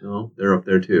brambles? No, they're up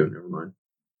there too. Never mind.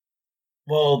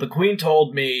 Well, the queen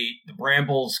told me the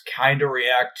brambles kind of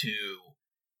react to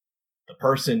the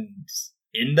person's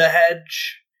in the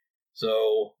hedge.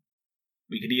 So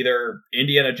we could either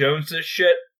Indiana Jones this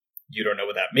shit, you don't know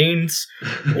what that means,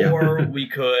 or we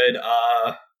could,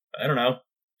 I don't know,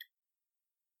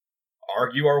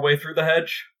 argue our way through the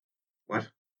hedge. What?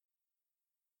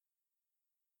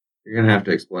 You're gonna have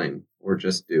to explain, or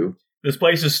just do. This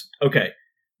place is... Okay,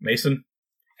 Mason,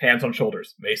 hands on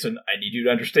shoulders. Mason, I need you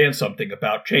to understand something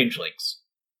about changelings.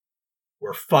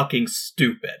 We're fucking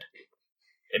stupid.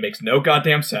 It makes no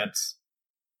goddamn sense.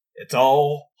 It's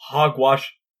all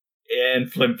hogwash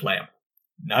and flim-flam.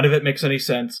 None of it makes any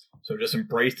sense, so just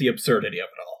embrace the absurdity of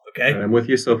it all, okay? I'm with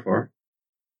you so far.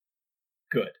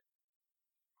 Good.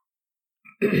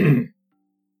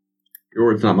 Your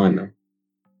word's not mine, though.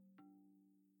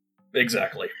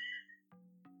 Exactly.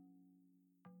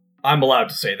 I'm allowed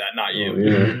to say that, not you. Oh,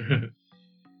 yeah.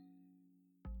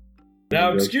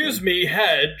 Now, excuse me,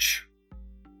 hedge.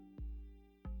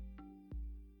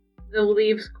 The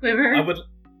leaves quiver. I would...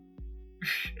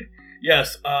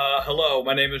 Yes, hello,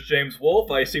 my name is James Wolfe.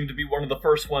 I seem to be one of the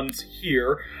first ones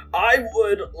here. I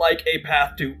would like a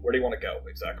path to... Where do you want to go,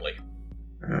 exactly?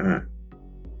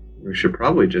 We should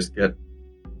probably just get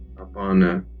up on...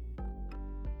 up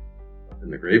in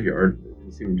the graveyard.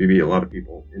 There seem to be a lot of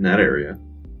people in that area.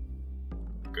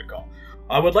 Good call.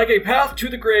 I would like a path to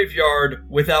the graveyard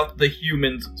without the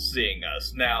humans seeing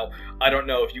us. Now, I don't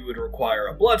know if you would require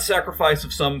a blood sacrifice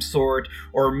of some sort,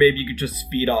 or maybe you could just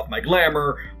feed off my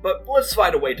glamour, but let's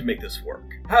find a way to make this work.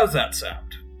 How's that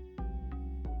sound?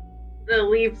 The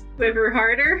leaves quiver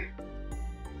harder.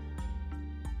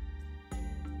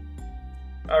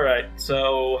 Alright,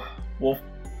 so... Wolf...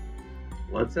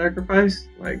 Blood sacrifice?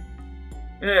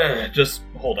 Just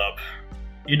hold up.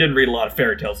 You didn't read a lot of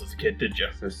fairy tales as a kid, did you?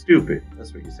 So stupid.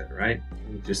 That's what you said, right?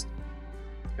 And he just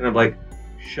kind of like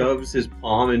shoves his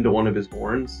palm into one of his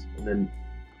horns and then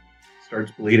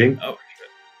starts bleeding. Oh,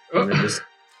 And then just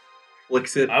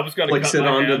flicks it. I was going to flicks cut it my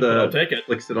onto hand, but the I'll take it.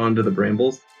 flicks it onto the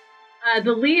brambles.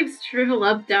 The leaves shrivel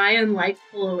up, die, and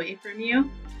pull away from you.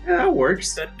 Yeah, that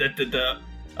works.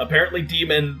 Apparently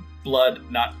demon blood,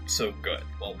 not so good.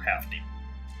 Well, half demon.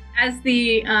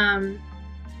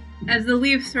 As the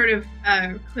leaves sort of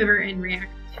quiver and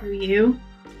react to you,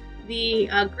 the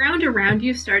ground around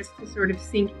you starts to sort of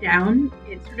sink down.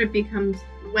 It sort of becomes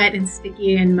wet and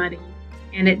sticky and muddy,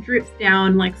 and it drips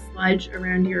down like sludge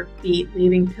around your feet,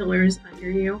 leaving pillars under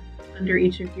you, under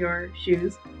each of your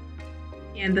shoes.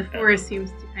 And the forest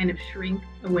seems to kind of shrink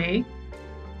away.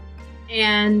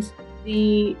 And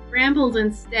the brambles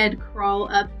instead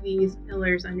crawl up these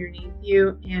pillars underneath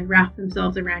you and wrap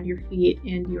themselves around your feet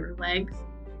and your legs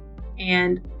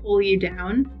and pull you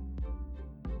down.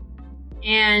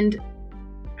 And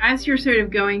as you're sort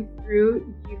of going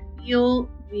through, you feel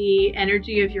the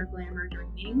energy of your glamour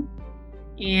draining,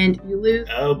 and you lose.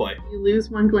 Oh boy! You lose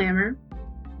one glamour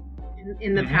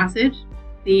in the passage.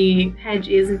 The hedge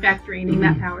is in fact draining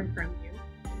that power from you.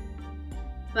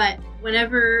 But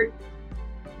whenever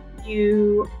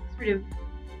you sort of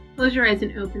close your eyes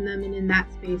and open them, and in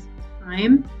that space of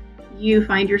time, you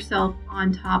find yourself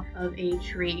on top of a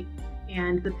tree.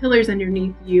 And the pillars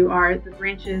underneath you are the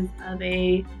branches of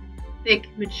a thick,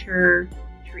 mature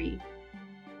tree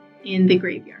in the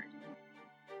graveyard.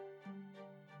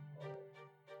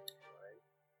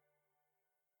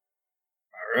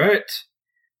 All right.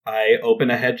 I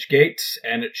open a hedge gate,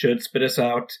 and it should spit us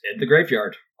out in the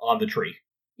graveyard on the tree.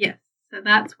 Yes, so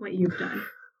that's what you've done.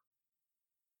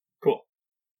 Cool.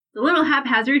 It's a little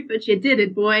haphazard, but you did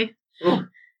it, boy. Oh.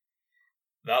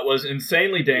 That was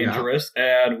insanely dangerous,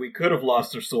 and we could have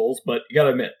lost our souls, but you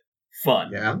gotta admit,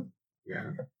 fun. Yeah.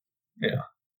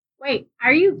 Wait,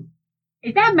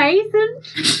 is that Mason?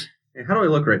 Hey, how do I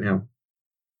look right now?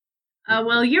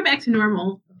 Well, you're back to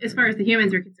normal as far as the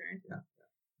humans are concerned. Yeah.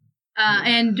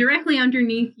 And directly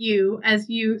underneath you, as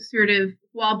you sort of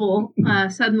wobble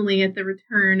suddenly at the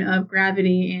return of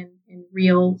gravity and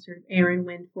real sort of air and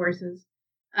wind forces,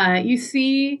 you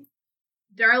see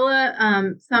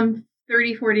Darla some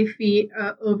 30, 40 feet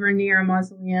over near a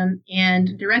mausoleum,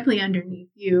 and directly underneath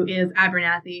you is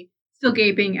Abernathy, still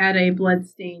gaping at a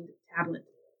blood-stained tablet.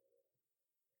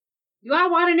 Do I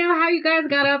want to know how you guys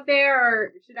got up there,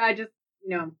 or should I just,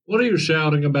 What are you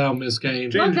shouting about, Miss Kane?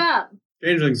 look up?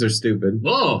 Changelings are stupid.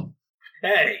 Oh!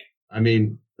 Hey! I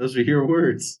mean, those are your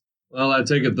words. Well, I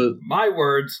take it My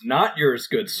words, not yours,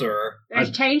 good sir. There's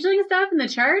changeling stuff in the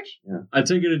church? I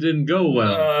take it didn't go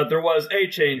well. There was a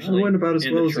changeling It went about as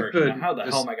in well the as it church. could. Now, how the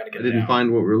Just- hell am I gonna get I didn't down?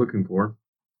 find what we were looking for.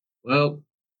 Well,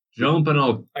 jump and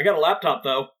I'll... I got a laptop,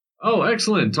 though. Oh,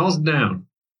 excellent. Toss it down.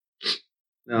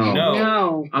 No.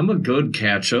 No. I'm a good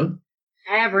catcher.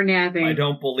 Abernathy. I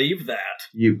don't believe that.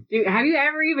 You. Dude, have you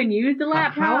ever even used a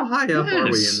laptop? How high up are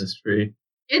we in Yes. this tree?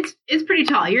 It's pretty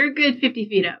tall. You're a good 50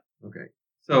 feet up. Okay.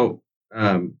 So,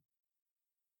 hand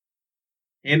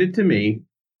it to me,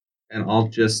 and I'll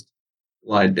just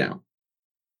glide down.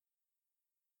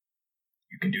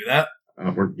 You can do that?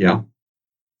 Yeah.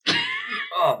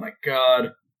 Oh my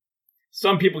god.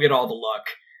 Some people get all the luck,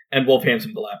 and Wolf hands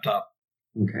him the laptop.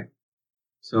 Okay.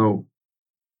 So,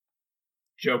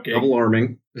 Joking. double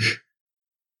arming.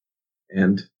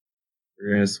 And we're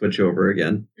going to switch over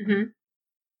again. Mm-hmm. And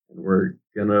we're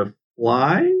going to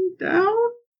fly down?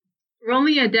 Roll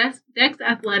me a dex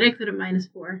athletics at a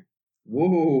 -4.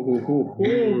 Whoa.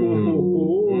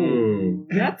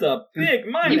 That's a big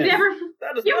minus. You've never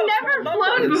That is you've not a never small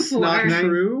flown number. It's before. not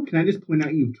true. Can I just point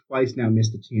out you've twice now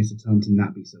missed the chance to tell him to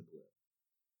not be so blue?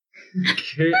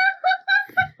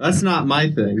 That's not my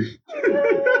thing.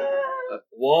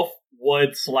 Wolf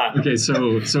would slap him. Okay, so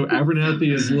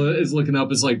Abernathy is looking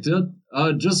up. Is like,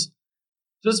 just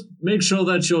make sure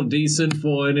that you're decent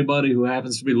for anybody who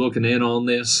happens to be looking in on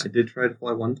this. I did try to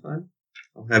fly one time.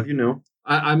 I'll have you know.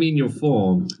 I mean your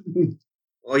form.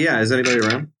 Well, yeah. Is anybody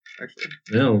around? Actually,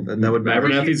 No, that would matter.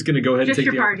 Abernathy's going to go ahead and Just take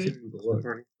your the party. opportunity to look.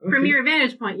 From your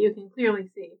vantage point, you can clearly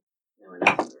see no one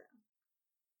else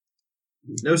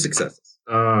is No successes.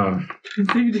 around. So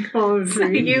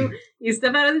you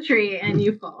step out of the tree and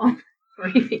you fall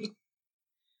 40 feet.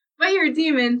 But you're a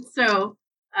demon, so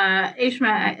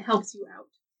Ashma helps you out.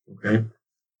 Okay. Are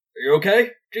you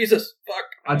okay? Jesus, fuck.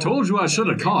 I told you I should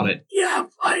have caught it. Yeah,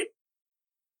 fine.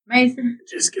 Mason.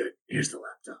 Just good. Here's the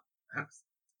laptop.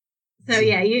 So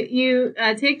yeah, you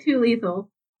take 2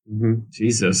 lethal, Mm-hmm.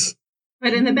 Jesus.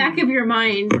 but in the back of your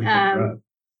mind,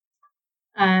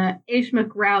 Ishma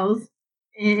growls,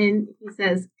 and he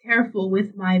says, "Careful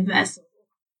with my vessel."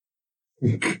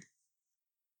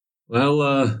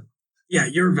 Well, Yeah,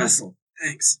 your vessel.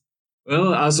 Thanks.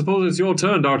 well, I suppose it's your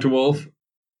turn, Dr. Wolf.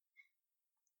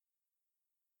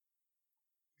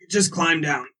 Just climb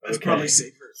down. That's Okay. probably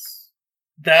safer.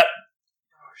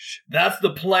 That's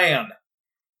the plan.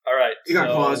 All right. You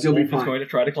got claws, you'll be Wolf is fine. going to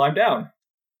try to climb down.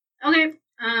 Okay.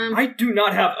 I do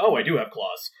not have... Oh, I do have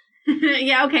claws.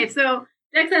 Yeah, okay, so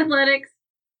Dex Athletics.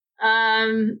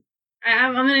 I'm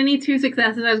gonna need 2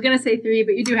 successes. I was gonna say 3,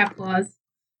 but you do have claws.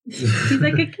 He's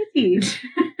like a kitty.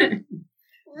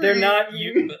 They're not...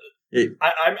 Hey.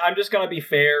 I'm just going to be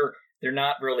fair. They're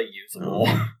not really usable.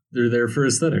 They're there for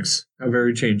aesthetics. How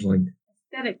very changeling.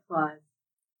 Aesthetic clause.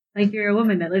 Like you're a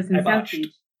woman that lives in I South botched.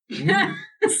 Beach.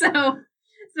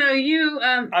 so you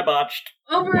I botched.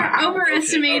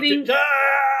 overestimating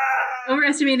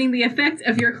overestimating the effect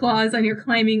of your claws on your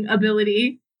climbing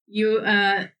ability. You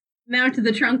mounted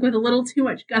the trunk with a little too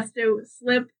much gusto,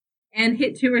 slip, and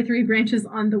hit 2 or 3 branches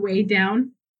on the way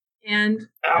down. And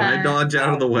I dodge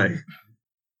out of the way.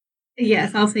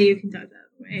 yes, I'll say you can dodge out of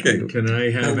the way. Okay. Can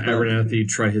I have Abernathy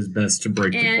try his best to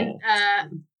break the And fall?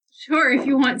 sure, if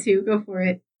you want to, go for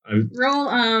it.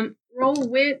 Roll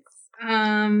wits.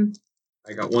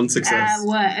 I got 1 success.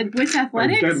 What? Wits My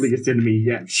athletics? deadliest enemy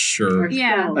yet. Sure.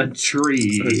 Yeah. A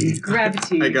tree.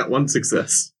 Gravity. I got 1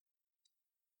 success.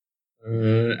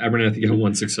 Abernathy got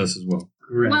 1 success as well.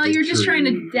 Well, you're just trying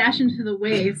to dash into the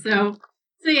wave, so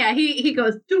yeah, he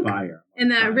goes dunk, Fire. and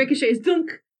that ricochets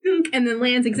dunk, dunk, and then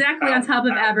lands exactly on top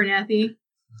of Abernathy.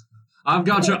 I've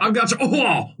got you.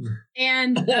 Oh!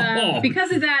 And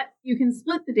because of that, you can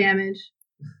split the damage,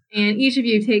 and each of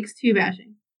you takes 2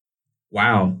 bashing.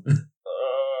 Wow.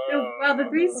 So while the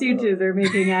 3 stooges are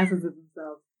making asses of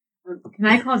themselves, can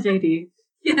I call JD?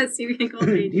 Yes, you can call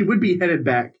JD. He would be headed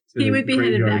back to He the would be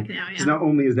headed graveyard. back now, Because yeah. not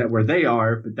only is that where they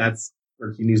are, but that's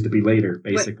where he needs to be later,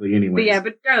 basically, anyway. But yeah,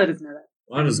 but Darla doesn't know that.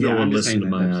 Why does no Yeah, one I'm just listen to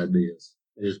saying that my that's- ideas?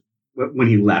 It is, when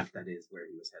he left, that is where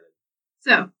he was headed.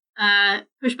 So,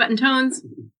 push button tones,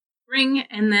 ring,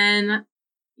 and then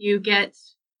you get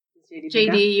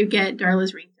JD, you get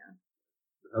Darla's ringtone.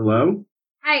 Hello?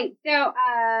 Hey, so,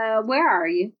 where are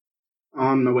you?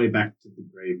 On the way back to the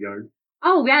graveyard.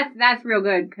 Oh, that's real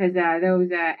good, because those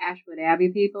Ashwood Abbey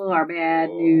people are bad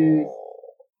news.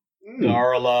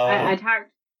 Darla. I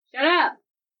talked... Shut up!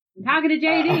 I'm talking to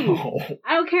JD. Oh.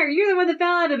 I don't care, you're the one that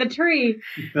fell out of the tree.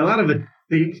 He fell out of a...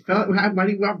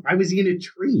 Why was he in a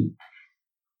tree?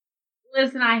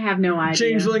 Listen, I have no idea.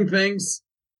 Changeling things.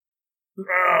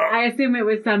 I assume it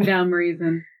was some dumb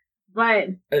reason. But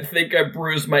I think I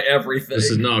bruised my everything.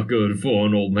 This is not good for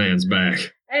an old man's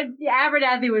back.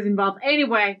 Abernathy was involved.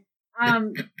 Anyway,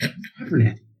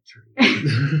 Abernathy.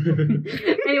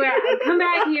 anyway, come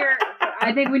back here.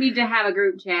 I think we need to have a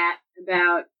group chat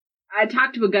about... I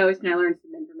talked to a ghost and I learned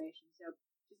some information. So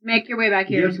just make your way back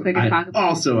here as quick as I possible.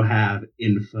 also have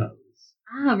infos.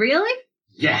 Oh, really?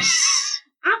 Yes!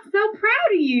 I'm so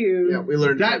proud of you. Yeah, we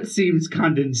learned That seems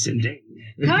condescending.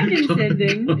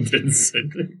 Condescending.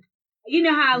 Condescending. You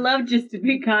know how I love just to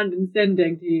be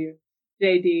condescending to you,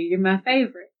 JD. You're my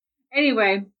favorite.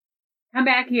 Anyway, come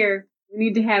back here. We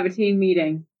need to have a team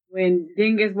meeting when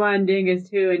Dingus 1, Dingus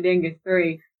 2, and Dingus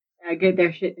 3 get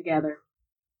their shit together.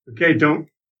 Okay, don't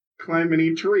climb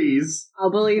any trees. Oh,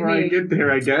 believe before I me. get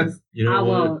there, I guess. You know I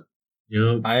what? won't. You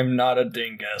know, I'm not a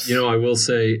dingus. you know, I will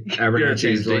say Abernathy is,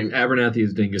 changeling. Abernathy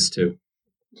is dingus too.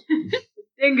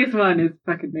 Dingus 1 is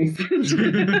fucking Mason. Stepped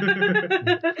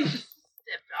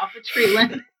off a tree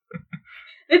limb.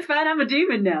 It's fine, I'm a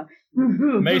demon now.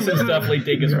 Mason's definitely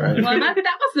dingus one. Well, that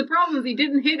was the problem, is he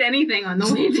didn't hit anything on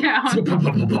the way down.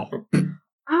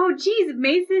 Oh, jeez,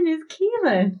 Mason is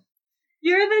Keyleth.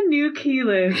 You're the new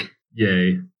Keyleth.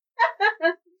 Yay.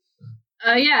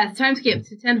 Yeah, time skip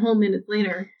to 10 whole minutes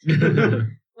later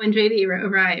when JD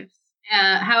arrives.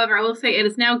 However, I will say it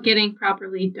is now getting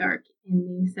properly dark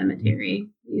in the cemetery.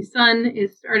 The sun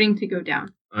is starting to go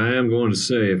down. I am going to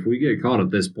say, if we get caught at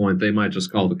this point, they might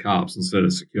just call the cops instead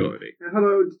of security.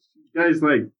 Hello, guys,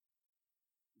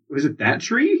 was it that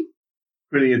tree?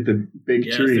 Pointing at the big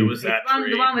Yes, tree. it was that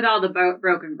tree. The one with all the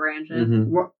broken branches.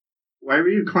 Mm-hmm. Why were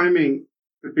you climbing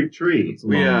the big tree? It's a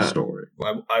long story.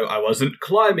 I wasn't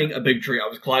climbing a big tree. I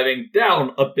was climbing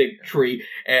down a big tree,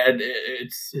 and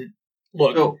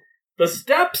look. So, the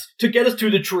steps to get us to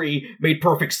the tree made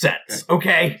perfect sense.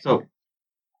 Okay. So,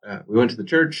 we went to the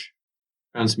church,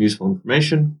 found some useful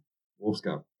information. Wolf's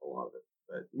got a lot of it,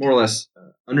 but more or less,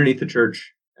 underneath the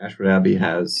church, Ashford Abbey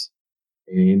has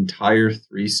an entire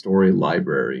 3-story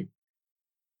library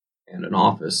and an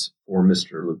office for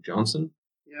Mr. Luke Johnson.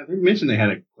 Yeah, they mentioned they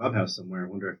had a clubhouse somewhere. I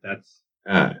wonder if that's...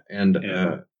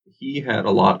 He had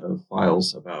a lot of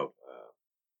files about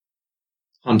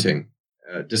hunting,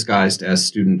 disguised as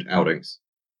student outings.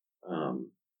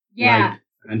 Yeah.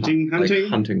 Like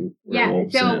hunting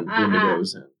werewolves and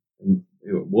wendigos. And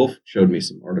Wolf showed me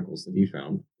some articles that he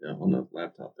found on the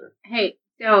laptop there. Hey,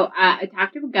 so I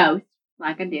talked to a ghost,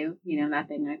 like I do. You know, that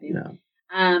thing I do.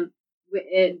 Yeah.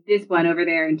 This one over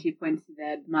there, and she points to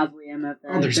the mausoleum of the...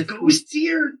 Oh, there's ghosts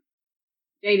here?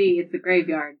 JD, it's the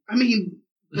graveyard. I mean,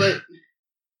 but...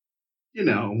 You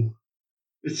know,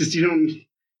 it's just you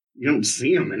don't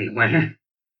see them anywhere.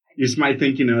 You just might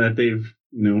think, that they've,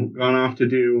 gone off to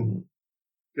do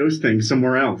ghost things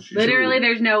somewhere else. Literally,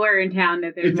 there's nowhere in town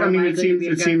that there's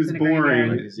it seems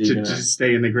boring to just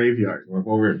stay in the graveyard. Want to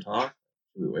go over and talk?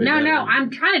 No, I'm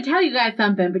trying to tell you guys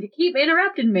something, but you keep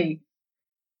interrupting me.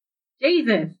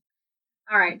 Jesus.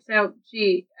 All right, so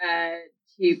she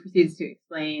proceeds to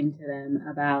explain to them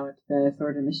about the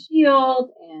Sword and the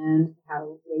Shield and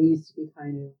how they used to be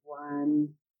kind of one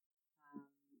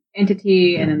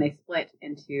entity, and then they split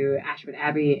into Ashwood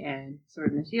Abbey and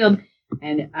Sword and the Shield.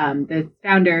 And the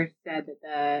founder said that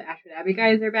the Ashwood Abbey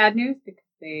guys are bad news because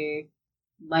they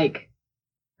like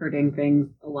hurting things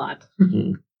a lot.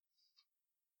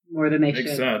 More than they should.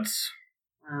 Makes sense.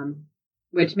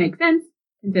 Which makes sense,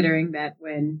 considering that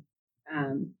when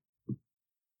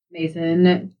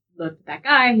Mason looked at that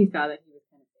guy, he saw that he was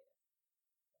kind of...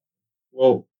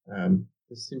 Well,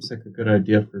 this seems like a good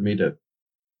idea for me to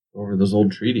go over those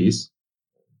old treaties.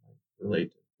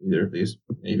 Relate to either of these,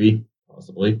 maybe,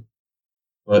 possibly.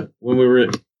 But when we were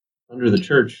under the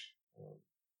church,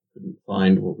 couldn't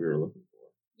find what we were looking for.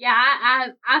 Yeah,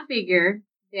 I figure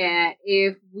that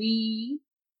if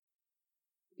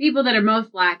people that are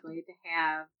most likely to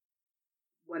have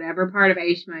whatever part of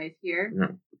Ashma is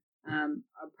here, are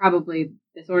probably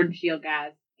the Sword and Shield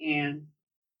guys and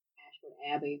Ashwood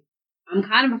Abbey. I'm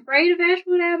kind of afraid of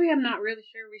Ashwood Abbey. I'm not really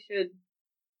sure we should.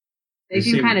 They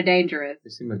seem kind of dangerous. They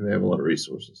seem like they have a lot of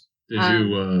resources. Did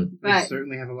you? They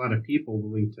certainly have a lot of people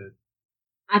willing to.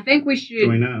 I think we should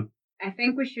join up. I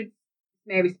think we should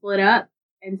maybe split up,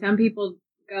 and some people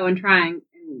go and try and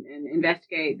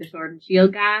investigate the Sword and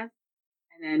Shield guys,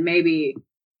 and then maybe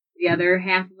the other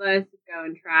half of us go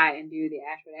and try and do the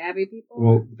Ashwood Abbey people.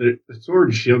 Well, the Sword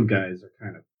and Shield guys are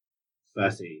kind of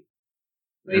fussy.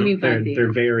 What do you mean fussy?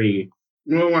 They're very,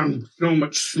 I'm so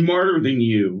much smarter than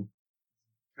you.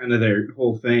 Kind of their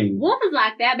whole thing. Wolf is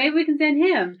like that. Maybe we can send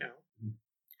him.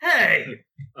 Hey!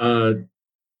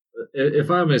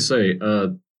 If I may say,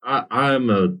 I'm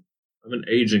an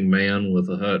aging man with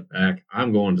a hut back.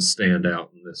 I'm going to stand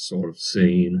out in this sort of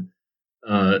scene.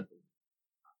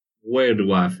 Where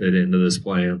do I fit into this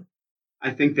plan?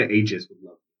 I think the Aegis would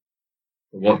love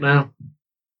The what now?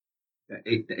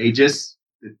 The Aegis,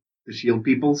 the Shield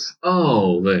peoples.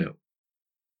 Oh, them.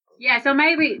 Yeah, so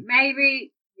maybe,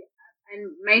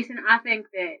 and Mason, I think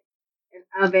that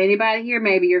of anybody here,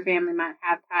 maybe your family might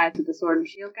have ties to the Sword and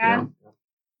Shield guys. Yeah.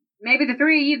 Maybe the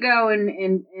three of you go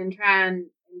and try and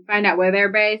find out where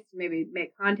they're based, maybe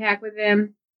make contact with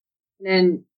them. And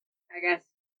then, I guess,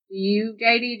 do you,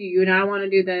 JD, do you not want to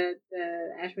do the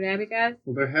Ashwood Abbey guys?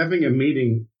 Well, they're having a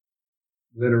meeting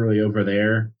literally over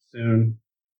there soon,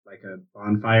 like a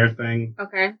bonfire thing.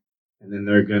 Okay. And then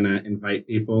they're going to invite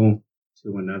people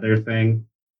to another thing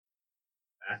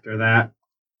after that.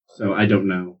 So I don't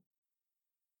know.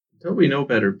 Until we know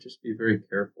better, just be very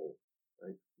careful.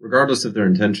 Like, regardless of their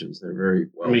intentions, they're very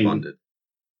well funded.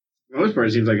 For the most part,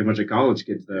 it seems like a bunch of college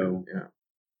kids, though. Yeah.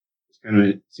 Just kind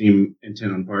of seem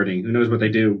intent on partying. Who knows what they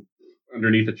do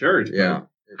underneath the church? Yeah.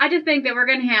 I just think that we're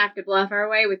going to have to bluff our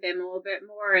way with them a little bit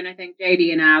more, and I think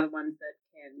JD and I are the ones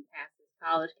that can pass as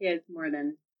college kids more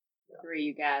than the three of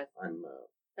you guys.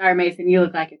 Sorry, Mason, you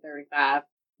look like you're 35.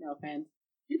 No offense.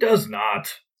 He does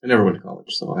not. I never went to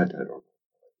college, so I don't know.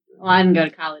 Well, I didn't go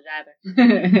to college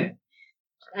either.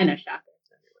 I know, shocker.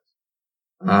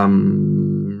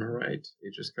 Right.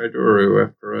 Aegis Kaidoru,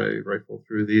 after I rifle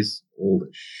through these old as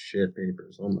shit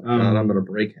papers. Oh my god, I'm going to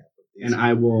break half of these. And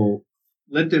I will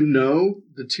let them know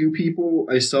the two people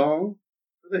I saw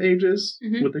for the Aegis,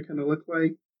 what they kind of look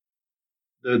like.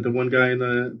 The one guy and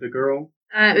the girl.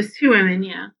 It was two women,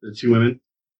 yeah. The two women.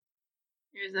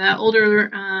 There's an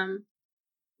older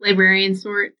librarian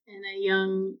sort and a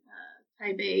young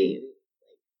type A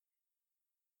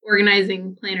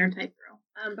organizing planner type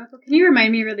girl. Buckle, can you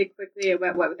remind me really quickly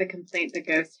about what the complaint the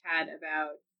ghost had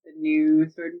about the new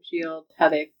Sword and Shield, how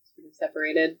they sort of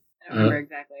separated? I don't remember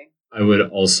exactly. I would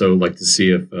also like to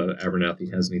see if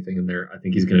Abernathy has anything in there. I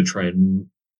think he's going to try and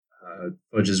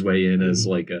fudge his way in as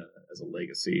like a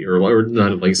legacy, or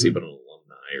not a legacy, but an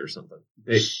alumni or something.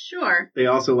 Sure. They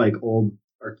also like old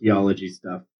archaeology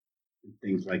stuff and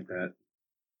things like that.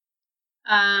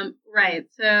 Right.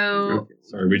 So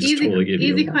Sorry, we just totally gave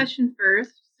you easy question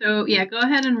first. So yeah, go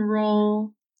ahead and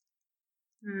roll.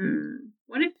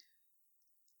 What have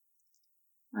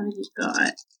you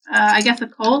got? I guess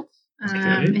occult,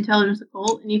 intelligence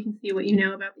occult, and you can see what you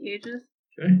know about the ages.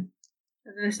 Okay.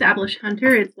 As an established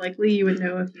hunter, it's likely you would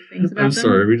know a few things about them. I'm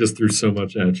sorry, we just threw so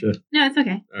much at you. No, it's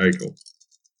okay. All right, cool.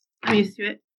 I'm used to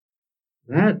it.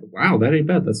 That ain't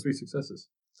bad. That's 3 successes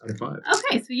out of 5.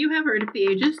 Okay, so you have heard of the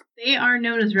ages. They are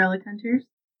known as relic hunters.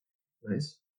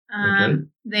 Nice.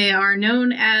 They are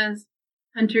known as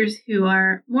hunters who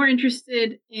are more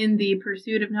interested in the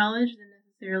pursuit of knowledge than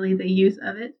necessarily the use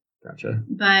of it. Gotcha.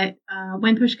 But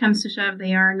when push comes to shove,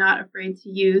 they are not afraid to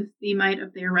use the might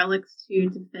of their relics to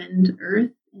defend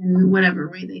Earth in whatever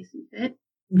way they see fit.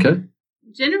 Okay.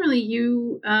 Generally,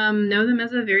 you know them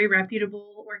as a very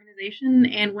reputable organization,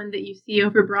 and one that you see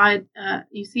abroad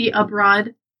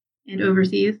and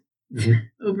overseas.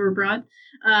 Over abroad.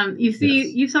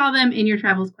 You saw them in your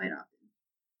travels quite often.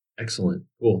 Excellent.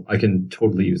 Cool. I can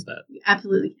totally use that. You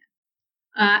absolutely can.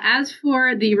 As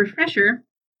for the refresher,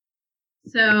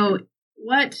 so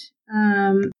what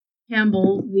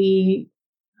Campbell, the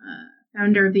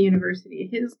founder of the university,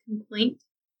 his complaint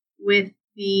with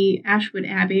the Ashwood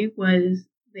Abbey was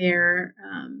their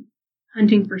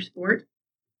hunting for sport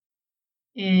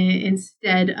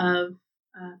instead of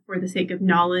for the sake of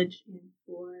knowledge and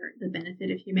for the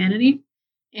benefit of humanity.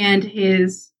 And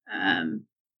his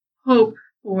hope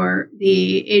for the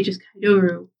Aegis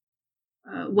Kaidoru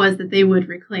was that they would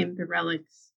reclaim the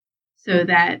relics so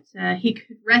that he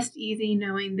could rest easy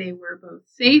knowing they were both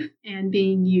safe and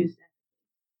being used.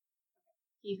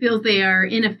 He feels they are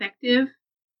ineffective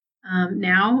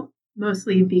now,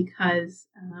 mostly because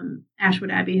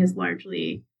Ashwood Abbey has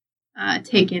largely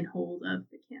taken hold of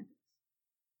the campus.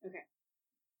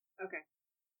 Okay.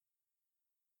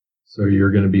 So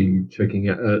you're going to be checking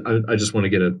out. I just want to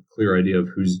get a clear idea of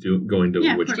who's going to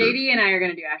which group. JD and I are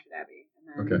going to do Ashwood Abbey. And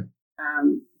then, Okay.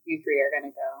 You three are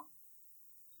going to go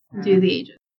do the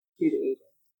Aegis.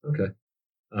 Okay.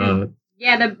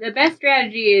 Yeah, the best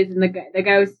strategy is, and the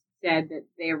ghost said that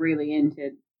they're really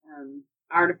into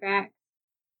artifacts.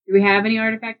 Do we have any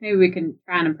artifacts? Maybe we can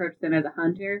try and approach them as a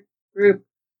hunter group.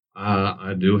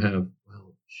 I do have.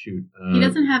 Well, shoot. He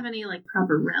doesn't have any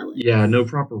proper relics. Yeah, no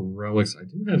proper relics. I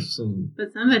do have some.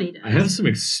 But somebody does. I have some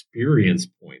experience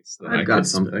points that I've got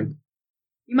something.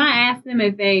 You might ask them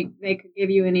if they could give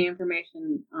you any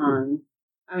information on.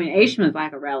 I mean, Aishman's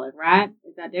like a relic, right?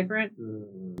 Is that different? I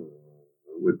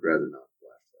would rather not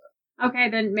flash that. Okay,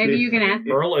 then maybe you can ask.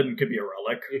 Merlin could be a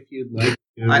relic. If you'd like.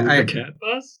 I cat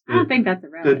bus? I don't think that's a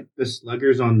relic. The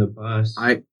sluggers on the bus.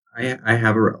 I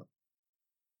have a relic.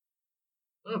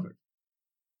 Perfect.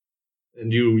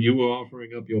 And you were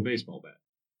offering up your baseball bat.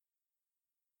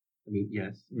 I mean,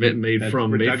 yes. Made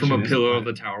from a pillar of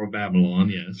the Tower of Babylon,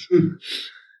 yes.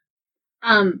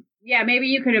 Yeah, maybe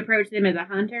you could approach them as a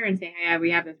hunter and say, "Hey, we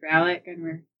have this relic,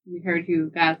 and we heard you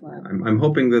guys love." I'm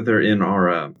hoping that they're in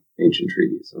our ancient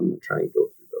treaties. So I'm going to try and go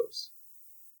through those.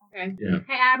 Okay. Yeah.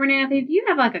 Hey, Abernathy, do you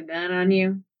have a gun on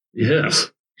you?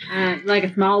 Yes. Like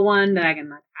a small one that I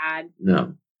can hide?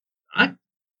 No.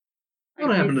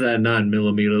 What happened to that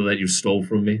 9mm that you stole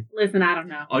from me? Listen, I don't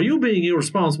know. Are you being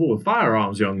irresponsible with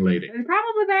firearms, young lady? It's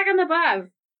probably back on the bus.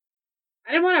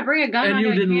 I didn't want to bring a gun and on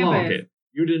you didn't campus. lock it.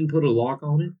 You didn't put a lock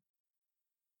on it?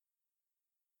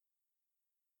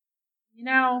 You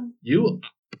know...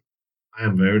 I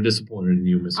am very disappointed in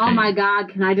you, Miss Oh Kane. my God,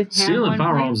 can I just have Stealing one,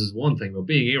 firearms please? is one thing, but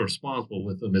being irresponsible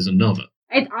with them is another.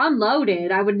 It's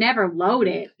unloaded. I would never load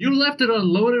it. You left it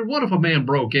unloaded? What if a man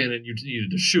broke in and you needed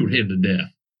to shoot him to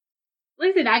death?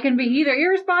 Listen, I can be either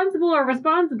irresponsible or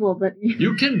responsible, but...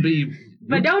 You can be...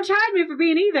 But don't charge me for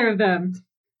being either of them.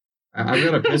 I've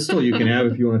got a pistol you can have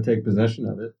if you want to take possession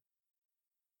of it.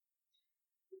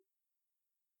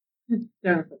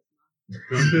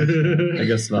 I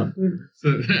guess not. So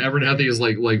Abernathy is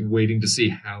like waiting to see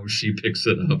how she picks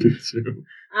it up too.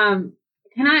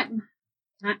 Can I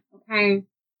okay,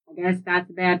 I guess that's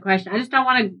a bad question. I just don't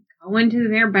want to go into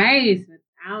their base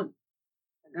without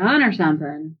a gun or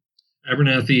something.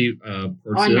 Abernathy or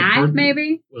a knife,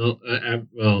 maybe?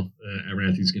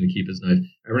 Abernathy's going to keep his knife.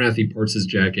 Abernathy parts his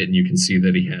jacket, and you can see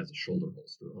that he has a shoulder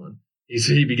holster on.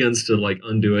 He begins to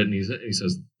undo it, and he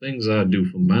says, "Things I do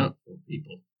for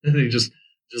people." And he just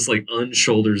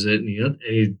unshoulders it, and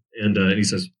he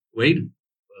says, "Wait,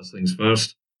 first things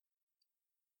first.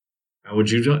 How would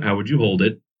you hold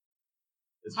it?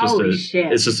 It's just Holy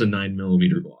shit. It's just a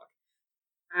 9mm Glock."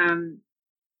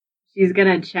 she's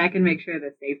gonna check and make sure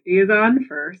the safety is on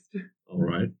first. All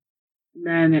right.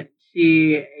 Then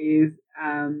she is.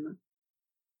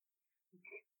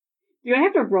 Do I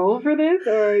have to roll for this,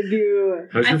 or do?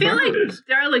 I feel like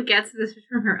Darla gets this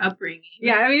from her upbringing.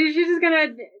 Yeah, I mean, she's just gonna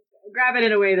grab it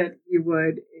in a way that you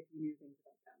would if you knew things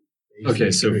about them.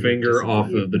 Okay, so finger off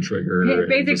of the trigger. Yeah,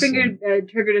 basic finger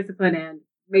trigger discipline and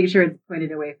make sure it's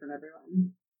pointed away from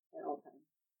everyone at all times.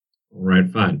 All right,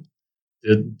 fine.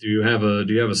 Do you have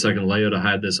a second layer to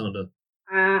hide this under?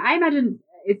 I imagine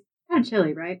it's kind of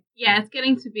chilly, right? Yeah, it's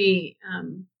getting to be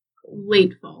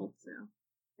late fall, so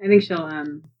I think she'll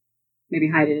maybe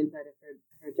hide it inside of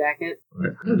her jacket. All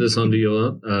right, hide this under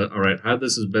your. All right, hide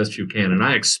this as best you can, and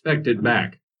I expect it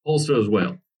back. Holster as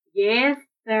well. Yes,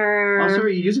 sir. Also, are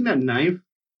you using that knife?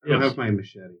 I don't Yes. have my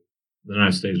machete. The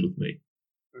knife stays with me.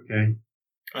 Okay.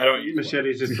 I don't use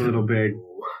Machete's just a little big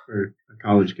for a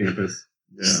college campus.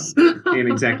 Yeah. Can't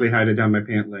exactly hide it down my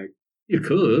pant leg. You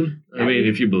could. I mean,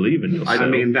 if you believe in yourself. I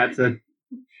mean, that's a... Is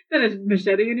that a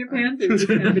machete in your pants? Or just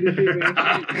kind of in your feet?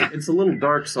 It's a little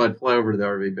dark, so I'd fly over to the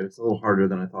RV, but it's a little harder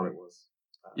than I thought it was.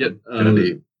 Yeah. Gonna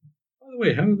be. By the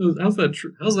way, how's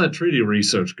that treaty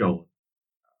research going?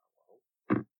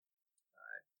 I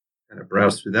kind of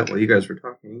browsed through that while you guys were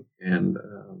talking, and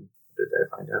what did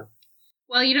I find out?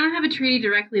 well, you don't have a treaty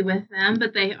directly with them,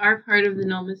 but they are part of the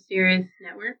Null Mysterious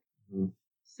network. Mm-hmm.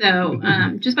 So,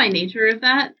 just by nature of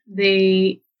that,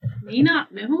 they may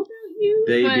not know about you.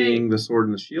 They but being the sword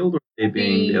and the shield, or they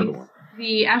being the other one?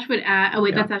 The Ashwood that's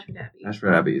Ashwood Abbey.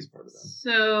 Ashford Abbey is part of them.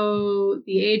 So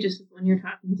the Aegis is the one you're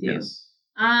talking to. Yes.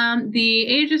 The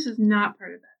Aegis is not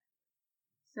part of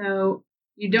that. So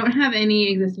you don't have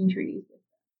any existing treaties with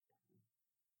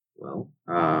them.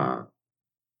 Well,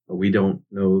 we don't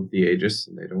know the Aegis,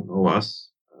 and they don't know us.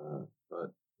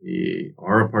 But we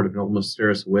are a part of Null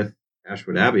Mysterious with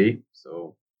Ashwood Abbey,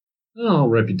 so Oh,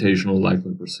 reputation will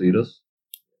likely precede us.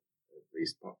 at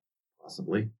least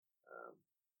possibly.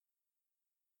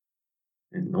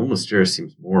 And Null Mysterious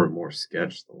seems more and more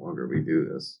sketch the longer we do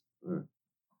this.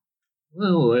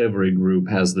 Well, every group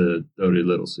has the dirty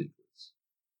little secrets.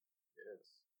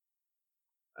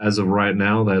 As of right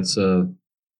now, that's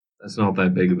not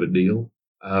that big of a deal.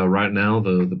 Right now,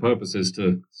 the purpose is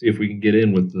to see if we can get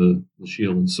in with the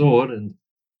shield and sword, and,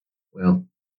 well,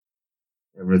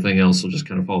 everything else will just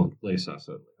kind of fall into place, I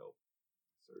certainly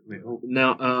hope.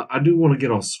 Now, I do want to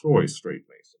get our story straight,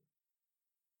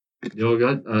 Mason. You all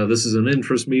got, this is an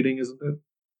interest meeting, isn't it?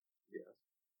 Yeah.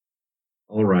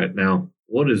 All right, now,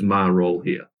 what is my role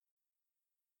here?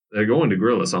 They're going to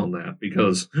grill us on that,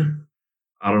 because,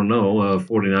 I don't know, a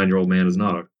 49-year-old man is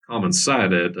not a common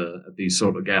sight at these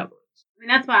sort of gatherings. I mean,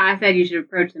 that's why I said you should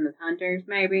approach them as hunters,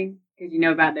 maybe, because you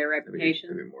know about their reputation.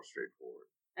 Maybe more straightforward.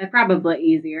 That's probably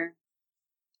easier.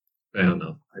 Fair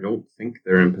enough. I don't think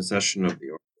they're in possession of the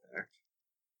artifact.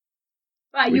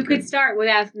 But We you could could- start with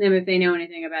asking them if they know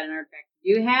anything about an artifact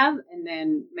you have, and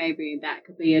then maybe that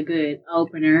could be a good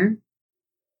opener.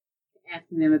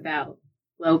 Asking them about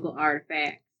local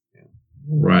artifacts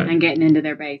Right. and getting into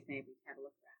their base, maybe have a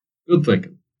look at Good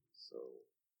thinking. So,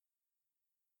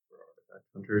 we're artifact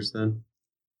hunters then?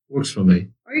 Works for me.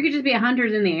 that. Or you could just be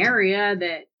hunters in the area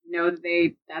that know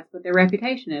that that's what their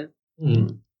reputation is.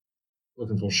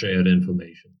 Looking for shared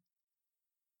information.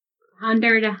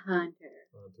 Hunter to hunter.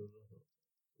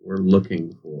 We're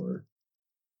looking for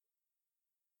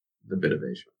the bit of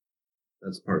Asia.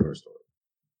 That's part of our story.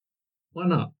 Why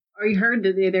not? Or you heard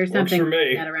that there's Works something for me.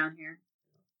 like that around here.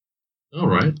 All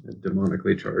right. A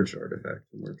demonically charged artifact,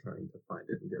 and we're trying to find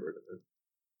it and get rid of it.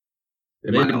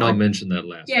 They Maybe might not like- mention that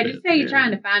last Yeah, bit. just say you're yeah.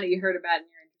 trying to find it, you heard about it,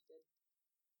 and you're interested.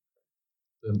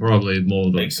 Then probably more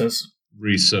of the Makes sense.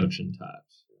 researching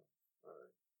types.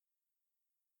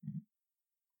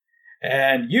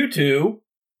 And you two,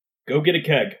 go get a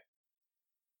keg.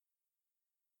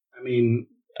 I mean,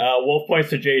 Wolf points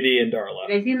to JD and Darla.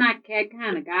 They seem like keg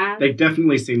kind of guys. they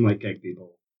definitely seem like keg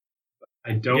people.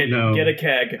 I don't know. Get a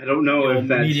keg. I don't know You'll if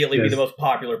that's immediately be just the most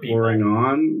popular people. pouring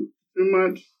on too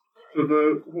much for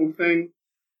the whole thing.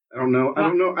 I don't know. I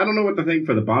don't know what the thing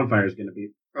for the bonfire is going to be.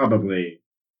 Probably.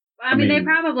 Well, I mean, they mean,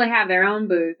 probably have their own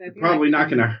booth. I feel Probably like- not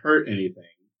going to hurt anything.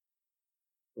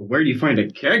 But where do you find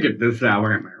a keg at this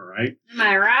hour? Am I right? Am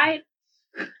I right?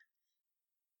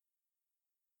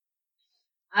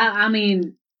 I mean,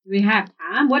 do we have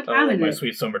time? What time Oh, is my it?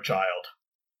 sweet summer child.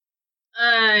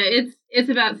 It's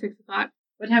about 6:00.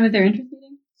 What time is their interest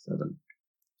meeting? 7.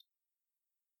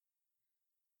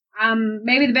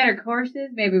 Maybe the better course is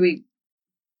maybe we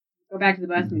go back to the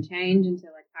bus and we change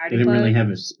until like They party didn't close. really have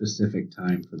a specific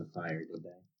time for the fire, did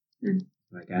they? Mm.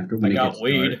 Like after I when it got gets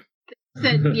weed. dark?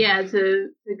 Said, yeah, to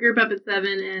group up at 7,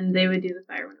 and they would do the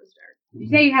fire when it was dark. Did you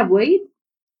say you have weed?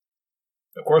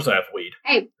 Of course I have weed.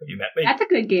 Hey, Have you met me? that's a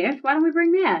good gift. Why don't we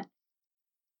bring that?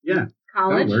 Yeah,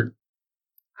 College? that'll work.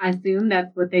 I assume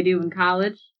that's what they do in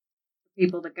college.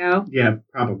 People that go. Yeah,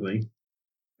 probably.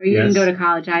 Or you didn't Yes. go to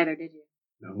college either, did you?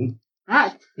 No.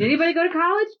 Ah, did anybody go to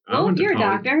college? I Well, went to you're a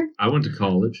college. doctor. I went to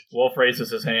college. Wolf raises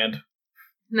his hand.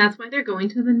 And that's why they're going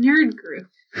to the nerd group.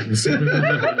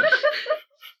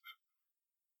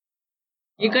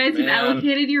 You guys have man.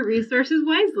 allocated your resources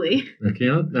wisely.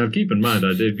 Now, keep in mind,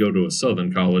 I did go to a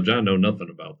southern college. I know nothing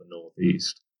about the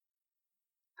Northeast.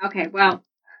 Okay, well,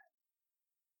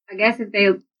 I guess if they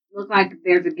look like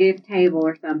there's a gift table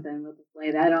or something, we'll just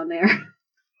lay that on there.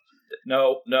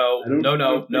 No. I don't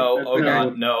Oh think that's God, how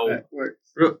no. That works.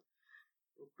 Real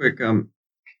quick,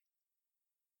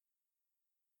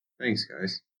 thanks,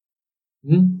 guys.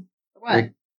 What?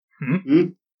 Like, Hmm?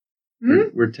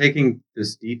 we're taking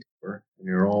this detour, and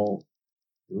you're all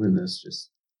doing this.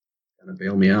 Just kind of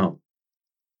bail me out.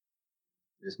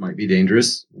 This might be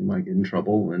dangerous. We might get in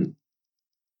trouble, and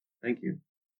thank you.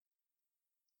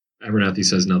 Abernathy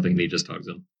says nothing, and he just hugs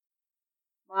him.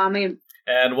 Well, I mean,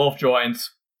 And Wolf joins.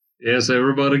 Yes,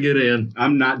 everybody get in.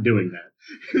 I'm not doing that.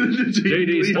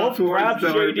 JD, Wolf grabs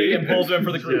JD and pulls him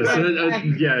for the group.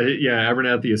 Yes, yeah,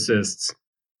 Abernathy assists.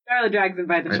 Darla drags him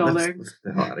by the All right, shoulder. let's get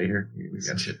the hell out of here. We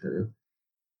got shit to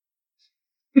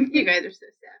do. You guys are so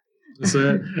sad. That's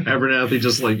it. Abernathy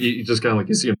just like you just kind of like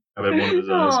you see him have one of his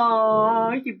eyes.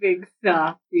 Oh, you big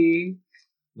softy.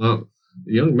 Well,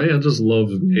 the young man just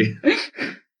loves me.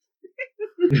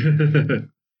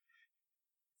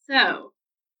 So,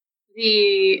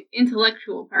 the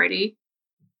intellectual party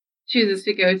chooses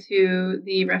to go to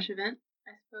the Rush event,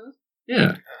 I suppose.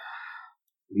 Yeah.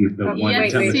 Leave the Oh, one yes,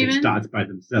 intelligence Steven? dots by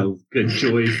themselves. Good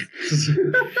choice.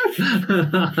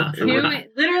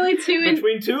 Literally two in.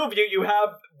 Between two of you, you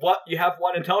have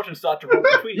one intelligence dot to roll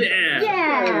between. Yeah.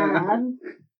 Yeah.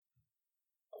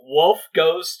 Wolf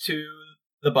goes to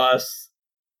the bus,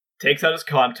 takes out his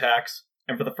contacts,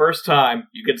 and for the first time,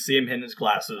 you can see him in his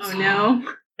glasses. Oh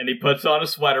no. And he puts on a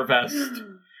sweater vest,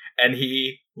 and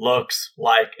he looks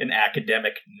like an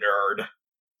academic nerd.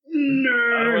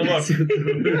 How do I look?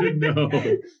 No.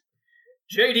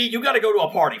 JD, you gotta go to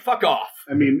a party. Fuck off.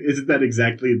 I mean, isn't that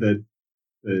exactly the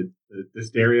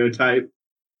stereotype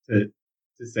to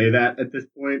say that at this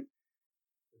point?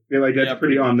 I feel like that's Yeah,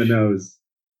 pretty pretty on the much. nose,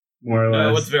 more or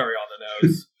No, less. it's very on the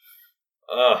nose.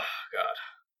 Oh,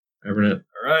 God. Abernathy.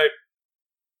 All right.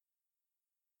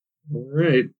 All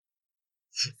right.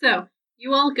 So,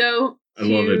 you all go I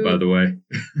love it, by the way.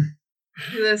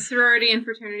 to the sorority and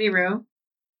fraternity row,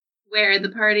 where the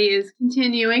party is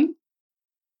continuing,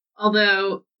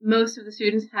 although most of the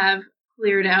students have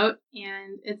cleared out,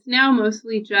 and it's now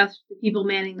mostly just the people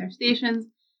manning their stations,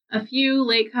 a few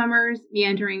latecomers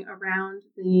meandering around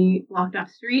the blocked-off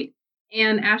street,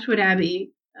 and Ashwood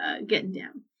Abbey getting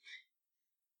down.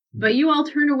 But you all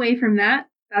turn away from that.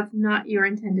 That's not your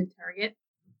intended target.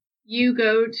 You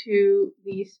go to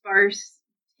the sparse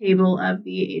table of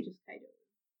the Aegis Kaido,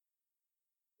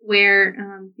 where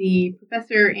the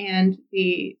professor and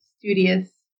the studious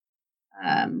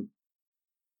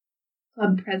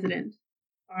club president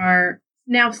are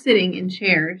now sitting in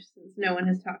chairs, since no one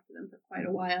has talked to them for quite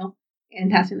a while,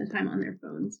 and passing the time on their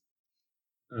phones.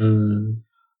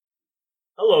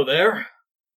 Hello there.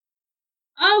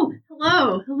 Oh,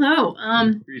 hello.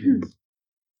 Greetings.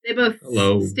 They both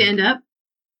Hello. stand up.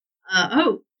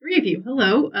 Three of you.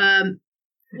 Hello.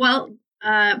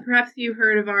 Perhaps you've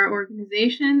heard of our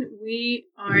organization. We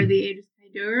are the Aegis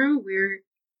Kaido. We're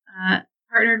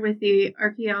partnered with the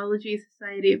Archaeology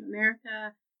Society of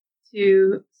America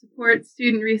to support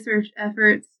student research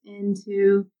efforts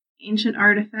into ancient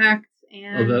artifacts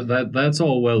and That's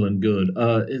all well and good.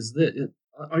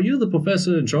 Are you the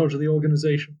professor in charge of the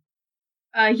organization?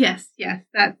 yes,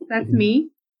 that's me.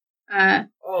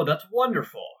 Oh, that's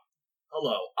wonderful.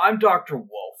 Hello, I'm Dr.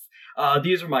 Wolf.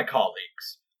 These are my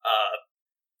colleagues.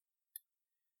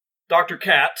 Dr.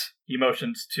 Cat, he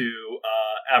motions to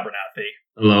Abernathy,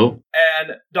 Hello.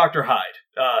 and Dr. Hyde.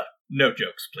 No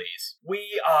jokes, please.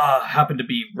 We happen to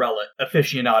be relic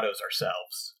aficionados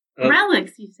ourselves.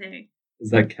 Relics, you say? Is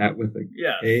that cat with a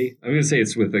Yes. K? I'm going to say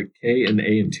it's with a K, an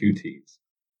A, and two T's.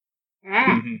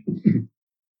 Ah.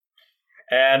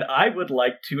 And I would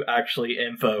like to actually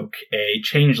invoke a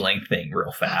changeling thing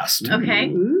real fast. Okay.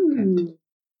 Ooh.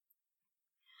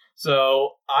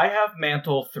 So I have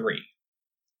Mantle 3,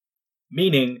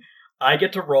 meaning I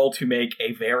get to roll to make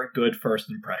a very good first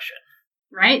impression.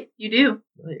 Right, you do.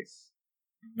 Nice.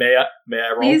 May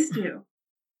I roll? Please do.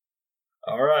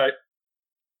 All right.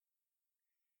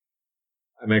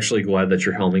 I'm actually glad that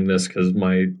you're helming this because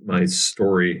my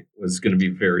story was going to be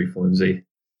very flimsy.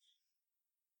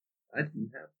 I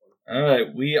didn't have one. All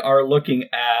right, we are looking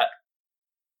at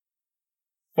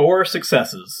 4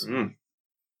 successes.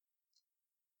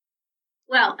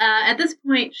 Well, at this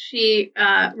point, she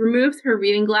removes her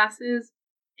reading glasses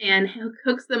and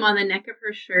hooks them on the neck of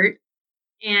her shirt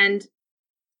and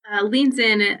leans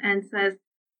in and says,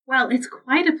 well, it's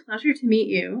quite a pleasure to meet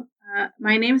you.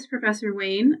 My name is Professor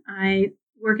Wayne. I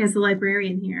work as a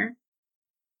librarian here.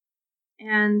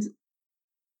 And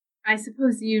I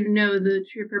suppose you know the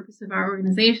true purpose of our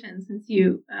organization since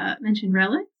you mentioned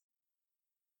relics?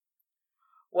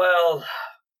 Well,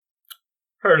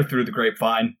 heard it through the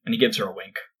grapevine, and he gives her a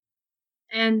wink.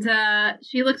 And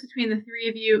she looks between the three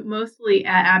of you, mostly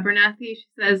at Abernathy. She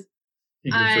says, He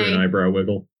gives her an eyebrow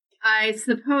wiggle. I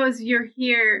suppose you're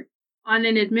here on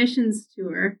an admissions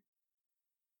tour.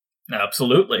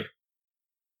 Absolutely.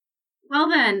 Well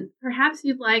then, perhaps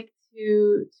you'd like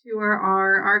to tour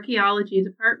our archaeology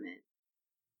department.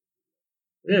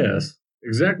 Yes,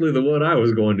 exactly the one I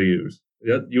was going to use.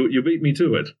 You beat me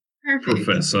to it, Perfect.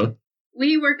 Professor.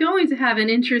 We were going to have an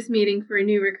interest meeting for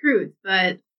new recruits,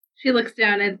 but she looks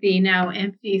down at the now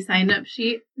empty sign-up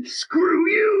sheet. Screw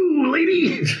you,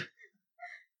 lady!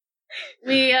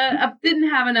 We didn't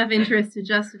have enough interest to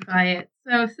justify it.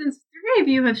 So since 3 of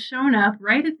you have shown up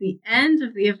right at the end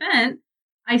of the event,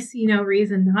 I see no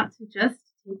reason not to just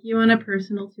take you on a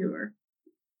personal tour.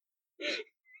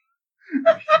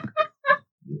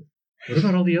 What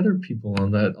about all the other people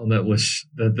on that list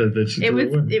that she threw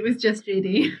away? It was just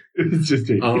JD. It was just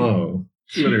JD. Oh.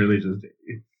 Literally just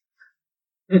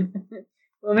JD.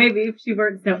 Well, maybe if she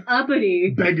weren't so uppity.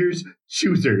 Beggars,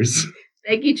 choosers.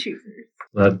 Beggy choosers.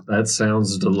 That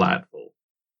sounds delightful.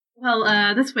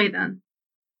 Well, this way then.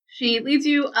 She leads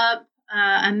you up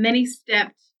a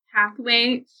many-stepped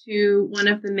pathway to one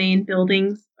of the main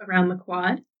buildings around the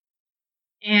quad.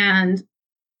 And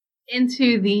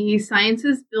into the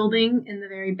sciences building in the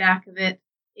very back of it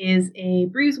is a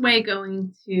breezeway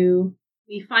going to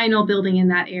the final building in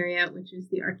that area, which is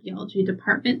the archaeology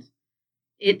department.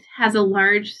 It has a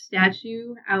large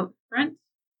statue out front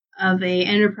of a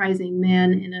enterprising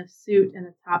man in a suit and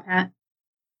a top hat.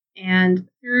 And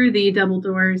through the double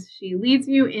doors, she leads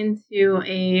you into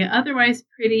a otherwise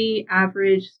pretty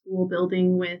average school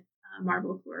building with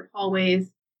marble floored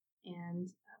hallways and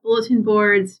bulletin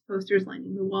boards, posters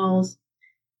lining the walls.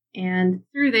 And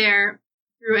through there,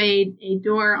 through a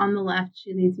door on the left,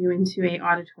 she leads you into a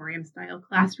auditorium-style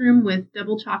classroom with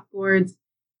double chalkboards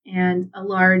and a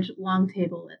large, long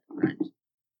table at the front.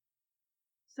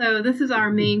 So this is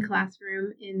our main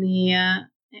classroom in the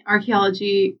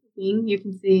archaeology wing. You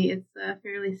can see it's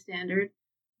fairly standard.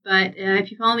 But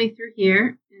if you follow me through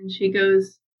here, and she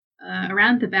goes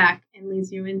around the back and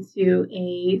leads you into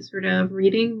a sort of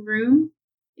reading room.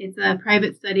 It's a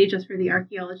private study just for the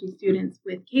archaeology students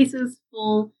with cases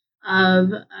full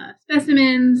of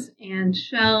specimens and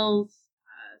shells,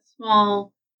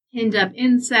 small pinned-up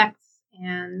insects,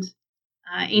 and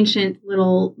ancient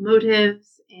little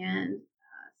motifs and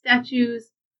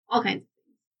statues, all kinds of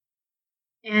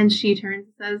things. And she turns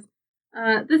and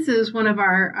says, this is one of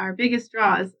our biggest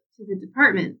draws to the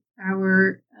department,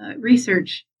 our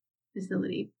research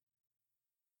facility.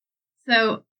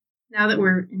 So, now that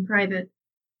we're in private,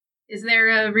 is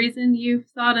there a reason you've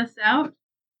sought us out?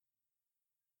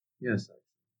 Yes,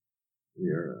 we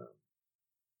are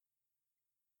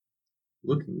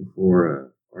looking for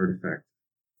an artifact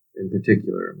in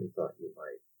particular, and we thought you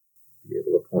might be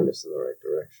able to point us in the right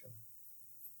direction.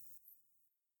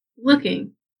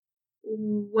 Looking.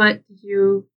 What did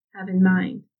you have in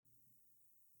mind?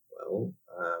 Well,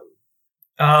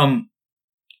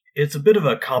 it's a bit of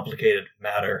a complicated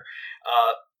matter.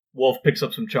 Wolf picks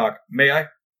up some chalk. May I?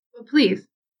 Well, please.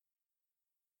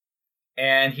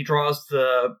 And he draws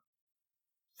the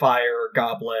fire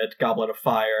goblet of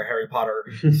fire, Harry Potter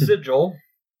sigil.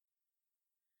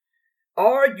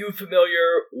 Are you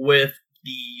familiar with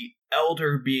the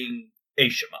elder being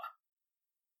Ashima?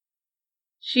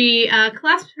 She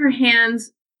clasps her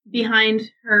hands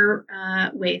behind her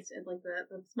waist, at like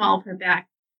the small of her back,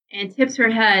 and tips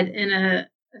her head in a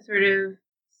sort of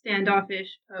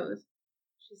standoffish pose.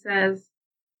 She says,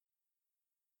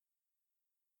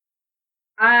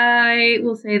 I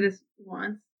will say this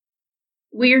once.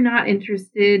 We're not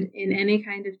interested in any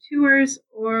kind of tours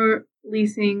or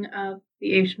leasing of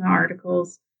the Ashima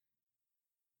articles.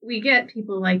 We get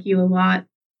people like you a lot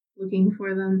looking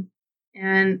for them,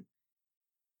 and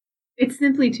it's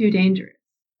simply too dangerous,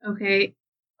 okay?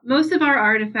 Most of our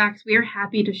artifacts we are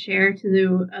happy to share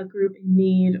to a group in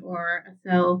need or a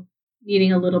cell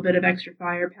needing a little bit of extra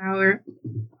firepower.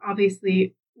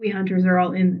 Obviously, we hunters are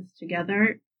all in this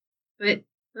together, but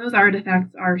those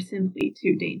artifacts are simply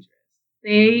too dangerous.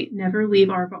 They never leave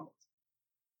our vault.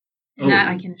 And that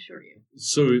I can assure you.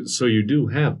 So you do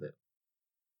have them?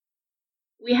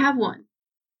 We have one,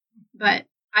 but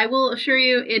I will assure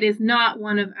you it is not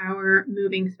one of our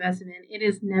moving specimens. It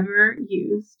is never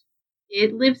used.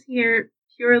 It lives here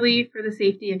purely for the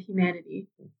safety of humanity.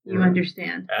 You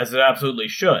understand? As it absolutely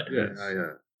should. Yes.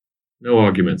 No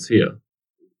arguments here.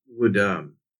 Would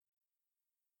you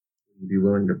be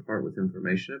willing to part with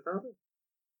information about it?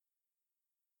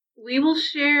 We will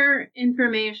share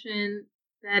information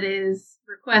that is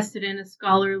requested in a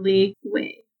scholarly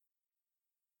way.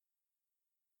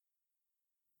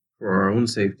 For our own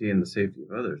safety and the safety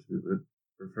of others, we would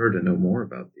prefer to know more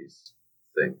about these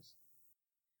things.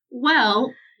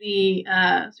 Well, the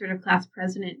sort of class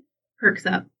president perks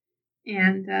up,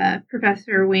 and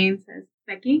Professor Wayne says,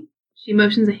 Becky. She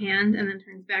motions a hand and then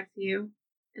turns back to you.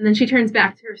 And then she turns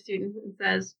back to her students and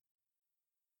says,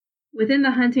 within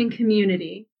the hunting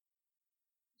community,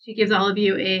 she gives all of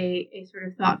you a sort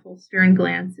of thoughtful, stern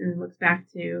glance and looks back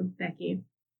to Becky.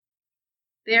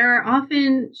 There are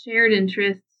often shared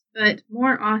interests, but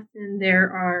more often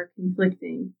there are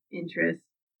conflicting interests.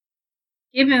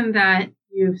 Given that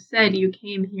you've said you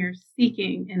came here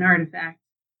seeking an artifact,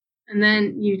 and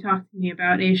then you talked to me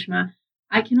about Ashma,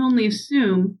 I can only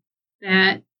assume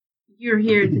that you're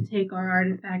here to take our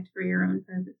artifact for your own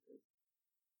purposes.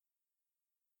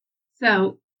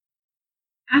 So,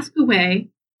 ask away,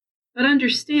 but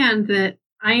understand that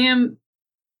I am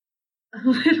a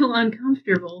little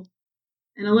uncomfortable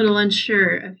and a little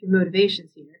unsure of your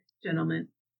motivations here, gentlemen.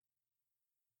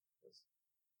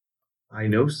 I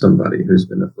know somebody who's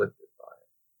been afflicted by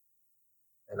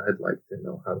it, and I'd like to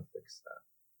know how to fix that.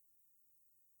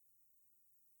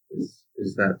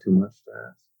 Is that too much to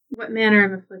ask? What manner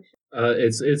of affliction?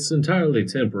 It's entirely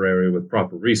temporary with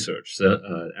proper research.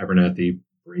 Abernathy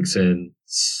breaks in,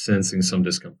 sensing some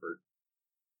discomfort.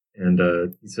 And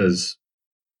he says,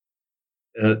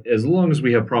 as long as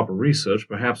we have proper research,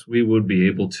 perhaps we would be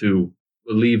able to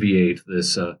alleviate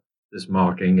this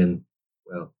marking and,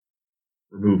 well,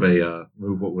 remove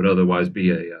what would otherwise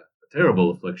be a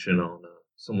terrible affliction on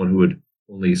someone who would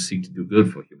only seek to do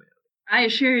good for humanity. I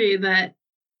assure you that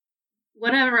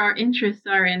whatever our interests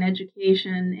are in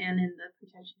education and in the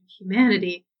protection of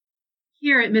humanity,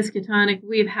 here at Miskatonic,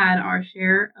 we've had our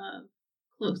share of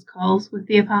close calls with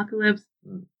the apocalypse,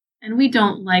 and we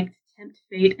don't like to tempt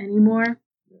fate anymore.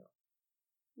 Yeah.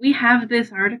 We have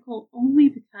this article only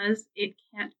because it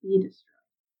can't be destroyed.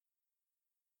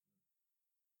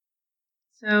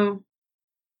 So,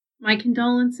 my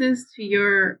condolences to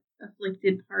your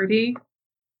afflicted party,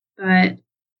 but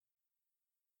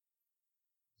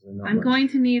I'm going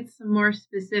to need some more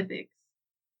specifics.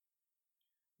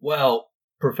 Well,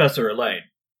 Professor Elaine,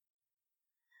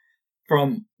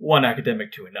 from one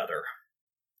academic to another,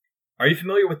 are you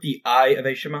familiar with the Eye of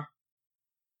Ashima?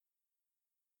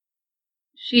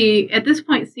 She, at this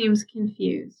point, seems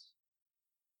confused.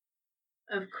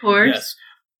 Of course.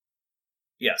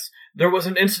 Yes. There was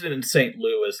an incident in St.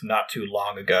 Louis not too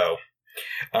long ago.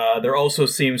 There also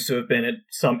seems to have been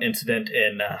some incident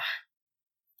in, I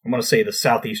want to say, the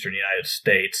southeastern United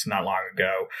States not long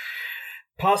ago.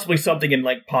 Possibly something in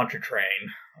Lake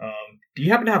Pontchartrain. Do you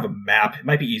happen to have a map? It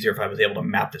might be easier if I was able to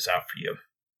map this out for you.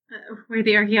 We're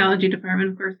the archaeology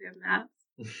department, of course we have maps.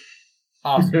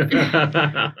 Awesome.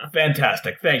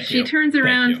 Fantastic. Thank you. She turns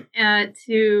around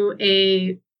to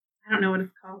a, I don't know what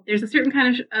it's called. There's a certain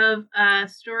kind of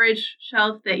storage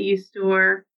shelf that you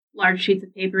store large sheets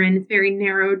of paper in. It's very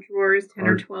narrow drawers, 10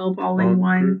 or 12 all in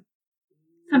one.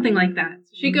 Something like that.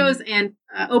 So she goes and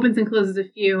opens and closes a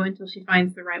few until she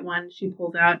finds the right one. She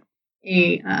pulls out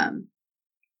a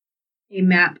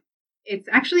map. It's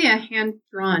actually a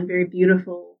hand-drawn, very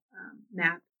beautiful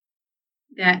map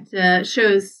that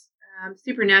shows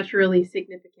supernaturally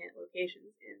significant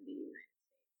locations in the United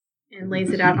States and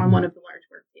lays it out on one of the large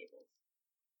work tables.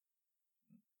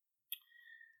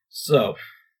 So,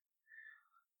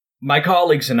 my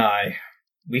colleagues and I,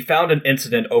 we found an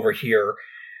incident over here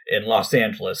in Los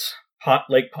Angeles,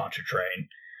 Lake Pontchartrain,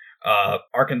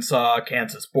 Arkansas,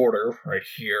 Kansas border right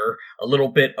here, a little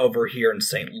bit over here in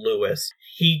St. Louis.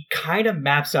 He kind of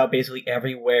maps out basically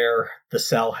everywhere the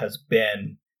cell has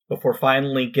been before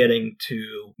finally getting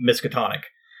to Miskatonic.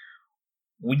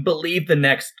 We believe the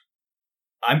next,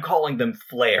 I'm calling them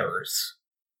flares,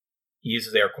 he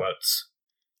uses air quotes,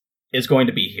 is going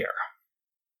to be here.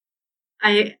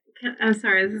 I'm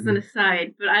sorry, this is an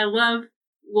aside, but I love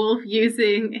Wolf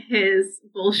using his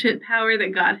bullshit power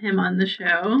that got him on the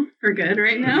show for good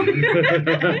right now.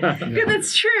 Because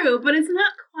it's true, but it's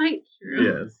not quite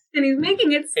true. Yes. And he's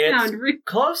making it sound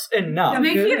close enough. He's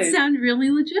making good. it sound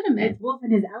really legitimate. It's Wolf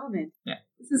in his element. Yeah.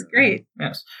 This is great.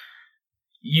 Yes.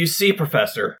 You see,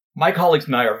 Professor, my colleagues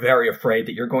and I are very afraid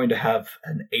that you're going to have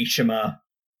an Ashima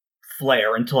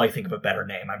flare until I think of a better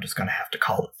name. I'm just going to have to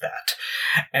call it that.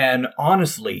 And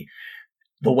honestly,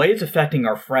 the way it's affecting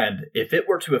our friend, if it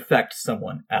were to affect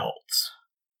someone else,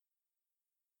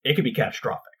 it could be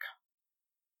catastrophic.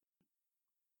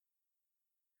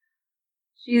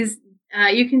 She's,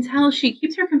 you can tell she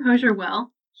keeps her composure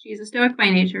well. She's a stoic by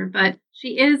nature, but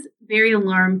she is very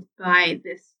alarmed by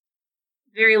this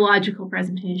very logical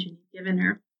presentation you've given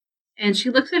her. And she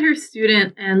looks at her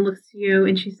student and looks to you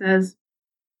and she says,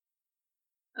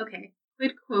 okay,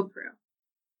 quid quo pro.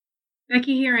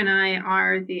 Becky here and I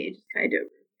are the Aegis Kaido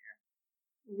group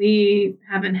here. We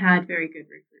haven't had very good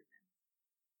recruitment.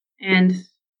 And,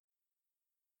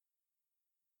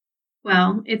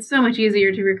 well, it's so much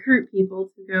easier to recruit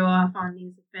people to go off on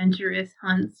these adventurous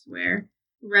hunts where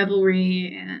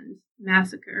revelry and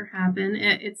massacre happen.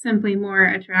 It's simply more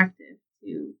attractive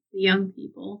to the young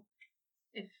people.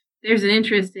 If there's an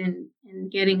interest in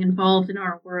getting involved in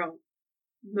our world,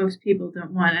 most people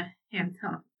don't want a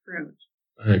hands-off approach.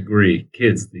 I agree.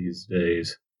 Kids these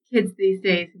days. Kids these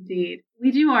days, indeed.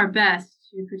 We do our best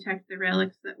to protect the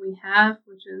relics that we have,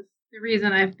 which is the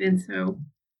reason I've been so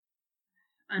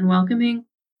unwelcoming.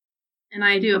 And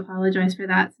I do apologize for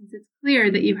that, since it's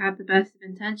clear that you have the best of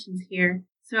intentions here.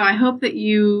 So I hope that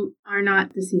you are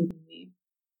not deceiving me.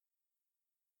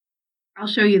 I'll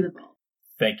show you the vault.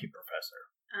 Thank you,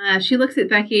 Professor. She looks at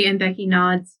Becky, and Becky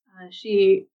nods.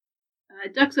 She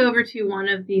ducks over to one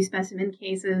of the specimen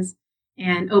cases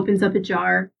and opens up a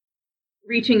jar,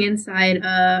 reaching inside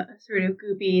a sort of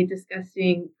goopy,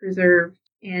 disgusting preserve,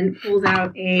 and pulls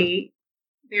out a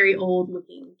very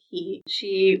old-looking key.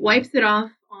 She wipes it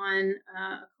off on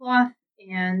a cloth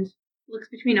and looks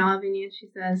between all of you. She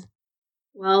says,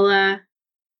 well,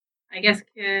 I guess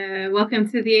welcome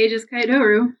to the Aegis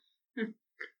Kaidoru.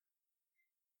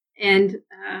 And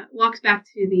walks back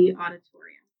to the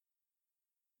auditorium.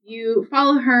 You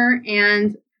follow her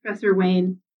and Professor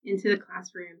Wayne into the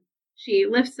classroom. She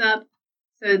lifts up,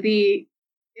 so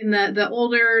in the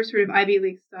older sort of Ivy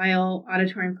League style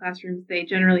auditorium classrooms, they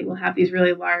generally will have these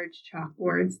really large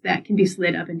chalkboards that can be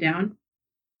slid up and down.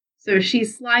 So she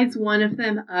slides one of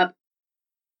them up,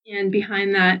 and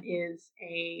behind that is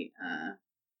a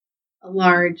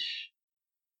large,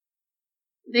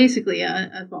 basically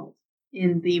a vault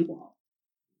in the wall.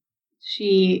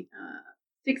 She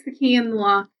sticks the key in the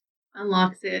lock,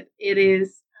 unlocks it. It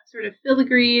is sort of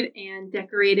filigreed and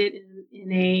decorated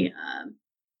in a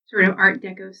sort of Art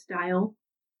Deco style.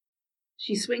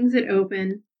 She swings it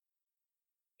open,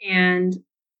 and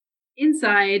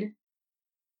inside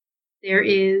there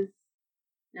is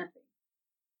nothing.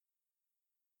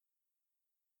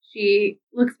 She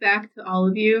looks back to all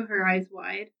of you, her eyes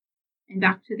wide, and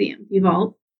back to the empty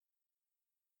vault.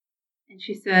 And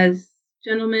she says,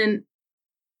 gentlemen,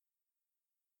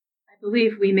 I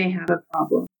believe we may have a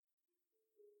problem.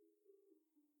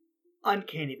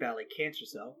 Uncanny Valley Cancer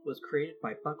Cell was created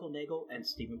by Buckle Nagel and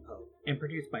Stephen Pope, and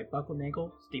produced by Buckle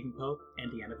Nagel, Stephen Pope,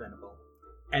 and Deanna Venable.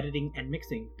 Editing and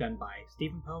mixing done by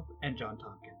Stephen Pope and John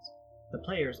Tompkins. The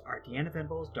players are Deanna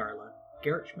Venable as Darla,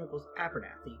 Garrett Schmickle as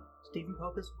Abernathy, Stephen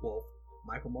Pope as Wolf,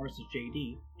 Michael Morris as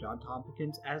JD, John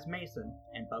Tompkins as Mason,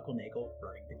 and Buckle Nagel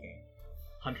running the game.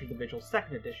 Hunter the Vigil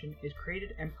 2nd Edition is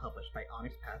created and published by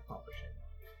Onyx Path Publishing.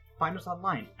 Find us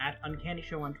online at Uncanny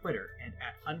Show on Twitter and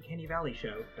at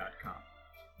UncannyValleyShow.com.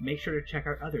 Make sure to check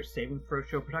out other Save and Throw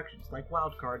Show productions like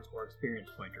Wildcards or Experience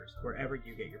Pointers wherever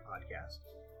you get your podcast.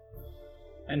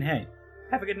 And hey,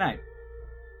 have a good night.